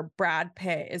circulating where Brad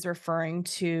Pitt is referring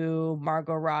to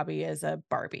Margot Robbie as a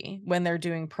Barbie when they're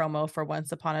doing promo for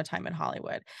Once Upon a Time in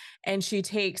Hollywood. And she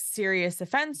takes serious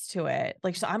offense to it.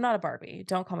 Like, I'm not a Barbie.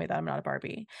 Don't call me that. I'm not a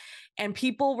Barbie. And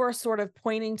people were sort of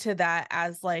pointing to that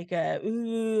as like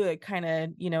a kind of,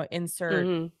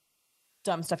 insert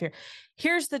dumb stuff here.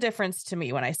 Here's the difference to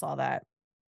me when I saw that.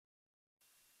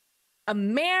 A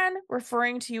man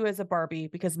referring to you as a Barbie,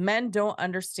 because men don't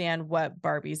understand what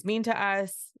Barbies mean to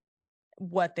us,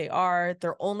 what they are.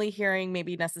 They're only hearing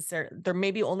they're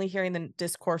maybe only hearing the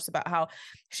discourse about how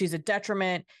she's a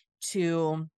detriment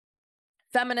to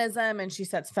feminism and she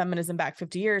sets feminism back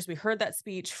 50 years. We heard that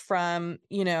speech from,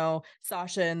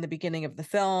 Sasha in the beginning of the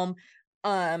film.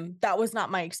 That was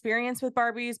not my experience with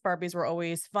Barbies. Barbies were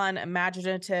always fun,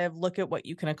 imaginative, look at what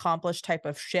you can accomplish type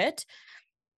of shit.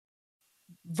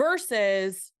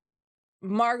 Versus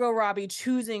Margot Robbie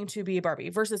choosing to be a Barbie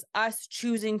versus us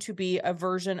choosing to be a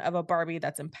version of a Barbie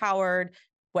that's empowered,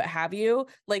 what have you.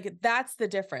 Like, that's the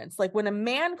difference. Like, when a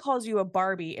man calls you a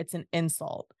Barbie, it's an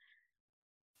insult.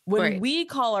 When we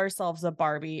call ourselves a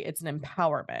Barbie, it's an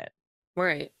empowerment.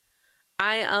 Right.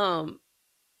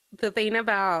 The thing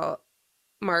about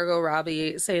Margot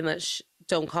Robbie saying that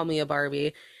don't call me a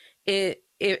Barbie, it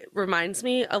reminds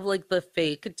me of like the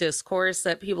fake discourse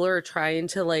that people are trying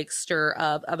to like stir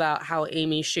up about how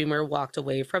Amy Schumer walked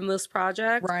away from this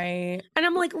project. Right. And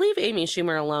I'm like, leave Amy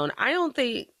Schumer alone. I don't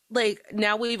think, like,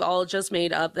 now we've all just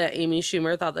made up that Amy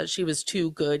Schumer thought that she was too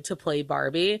good to play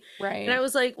Barbie. Right. And I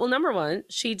was like, well, number one,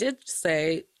 she did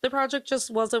say the project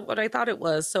just wasn't what I thought it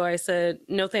was. So I said,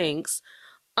 no thanks.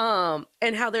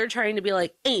 And how they're trying to be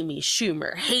like, Amy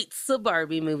Schumer hates the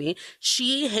Barbie movie.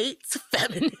 She hates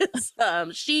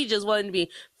feminism. She just wanted to be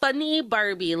funny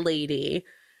Barbie lady.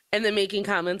 And then making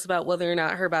comments about whether or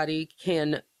not her body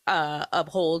can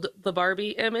uphold the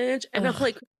Barbie image. And I'm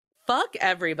like, fuck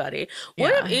everybody.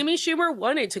 What if Amy Schumer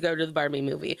wanted to go to the Barbie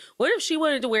movie? What if she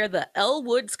wanted to wear the Elle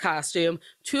Woods costume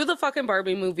to the fucking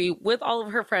Barbie movie with all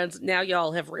of her friends? Now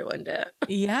y'all have ruined it.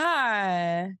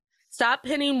 Yeah. Stop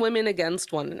pitting women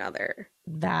against one another.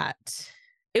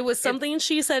 It was something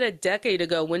she said a decade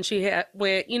ago when she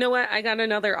went, you know what? I got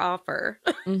another offer.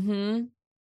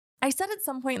 I said at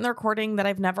some point in the recording that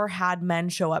I've never had men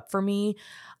show up for me.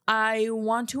 I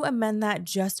want to amend that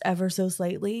just ever so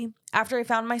slightly. After I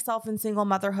found myself in single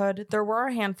motherhood, there were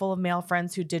a handful of male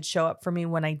friends who did show up for me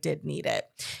when I did need it.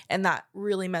 And that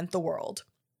really meant the world.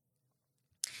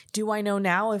 Do I know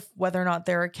now if whether or not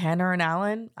they're a Ken or an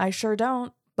Alan? I sure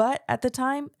don't. But at the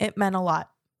time, it meant a lot.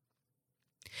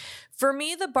 For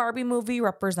me, the Barbie movie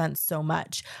represents so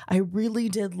much. I really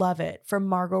did love it, from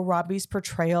Margot Robbie's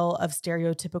portrayal of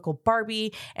stereotypical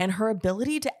Barbie and her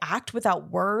ability to act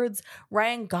without words,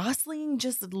 Ryan Gosling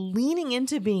just leaning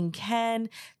into being Ken,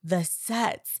 the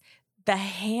sets, the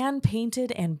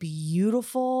hand-painted and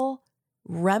beautiful,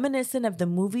 reminiscent of the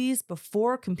movies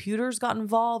before computers got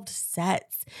involved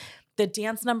sets. The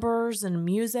dance numbers and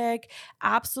music,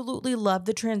 absolutely love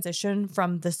the transition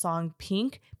from the song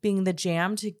Pink being the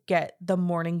jam to get the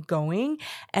morning going,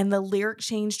 and the lyric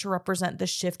change to represent the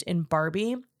shift in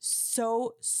Barbie.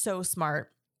 So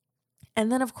smart.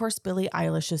 And then, of course, Billie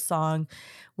Eilish's song.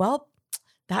 Well,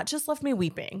 that just left me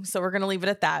weeping. So we're going to leave it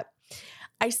at that.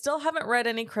 I still haven't read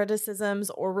any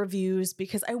criticisms or reviews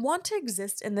because I want to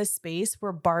exist in this space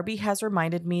where Barbie has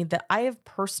reminded me that I have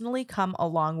personally come a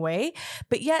long way,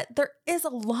 but yet there is a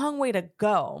long way to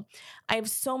go. I have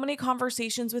so many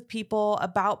conversations with people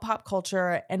about pop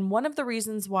culture, and one of the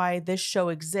reasons why this show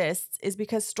exists is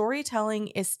because storytelling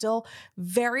is still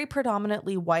very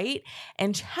predominantly white,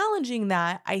 and challenging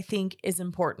that, I think, is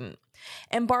important.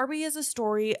 And Barbie is a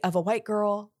story of a white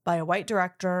girl by a white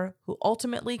director who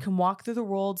ultimately can walk through the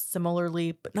world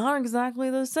similarly, but not exactly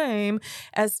the same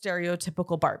as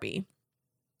stereotypical Barbie.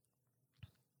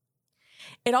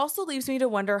 It also leaves me to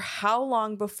wonder how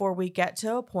long before we get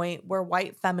to a point where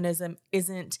white feminism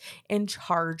isn't in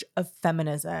charge of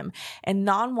feminism, and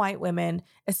non-white women,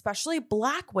 especially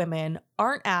Black women,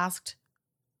 aren't asked,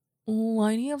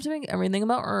 why do you have to make everything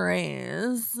about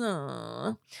race?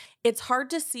 It's hard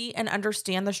to see and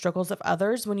understand the struggles of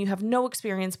others when you have no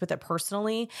experience with it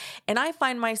personally. And I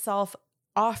find myself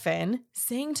often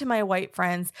saying to my white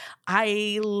friends,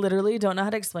 I literally don't know how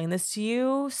to explain this to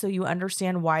you so you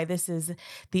understand why this is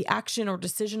the action or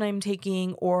decision I'm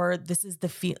taking, or this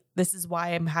is why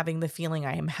I'm having the feeling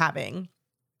I am having.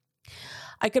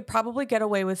 I could probably get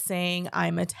away with saying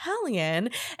I'm Italian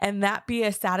and that be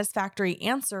a satisfactory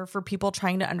answer for people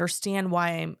trying to understand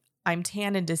why I'm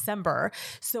tan in December.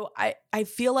 So I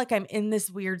feel like I'm in this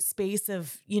weird space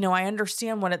of, I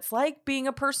understand what it's like being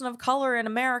a person of color in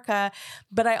America,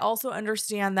 but I also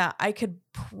understand that I could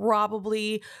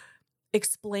probably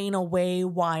explain away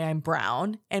why I'm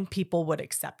brown and people would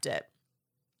accept it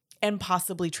and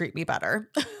possibly treat me better.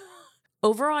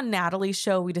 Over on Natalie's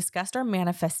show, we discussed our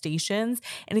manifestations.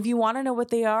 And if you want to know what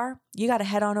they are, you got to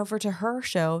head on over to her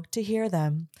show to hear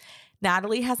them.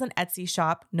 Natalie has an Etsy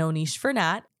shop, No Niche for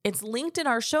Nat. It's linked in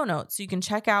our show notes, so you can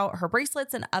check out her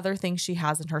bracelets and other things she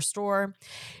has in her store.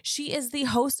 She is the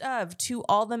host of To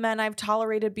All the Men I've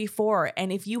Tolerated Before.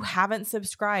 And if you haven't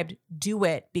subscribed, do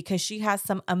it, because she has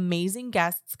some amazing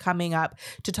guests coming up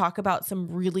to talk about some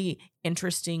really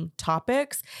interesting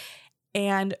topics.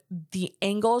 And the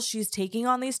angle she's taking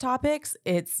on these topics,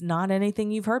 it's not anything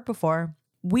you've heard before.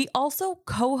 We also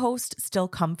co-host Still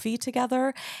Comfy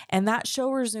together, and that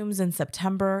show resumes in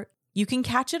September. You can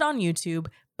catch it on YouTube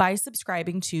by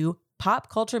subscribing to Pop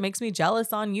Culture Makes Me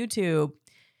Jealous on YouTube.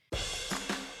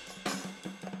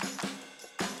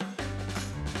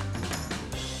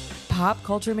 Pop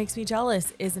Culture Makes Me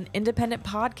Jealous is an independent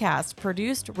podcast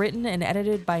produced, written, and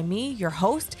edited by me, your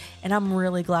host, and I'm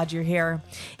really glad you're here.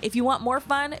 If you want more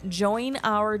fun, join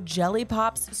our Jelly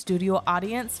Pops studio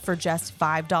audience for just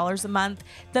 $5 a month.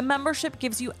 The membership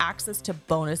gives you access to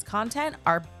bonus content,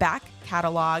 our back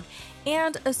catalog,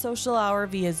 and a social hour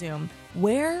via Zoom,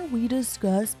 where we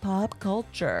discuss pop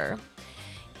culture.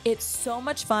 It's so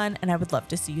much fun, and I would love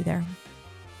to see you there.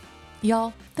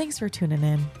 Y'all, thanks for tuning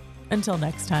in. Until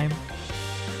next time.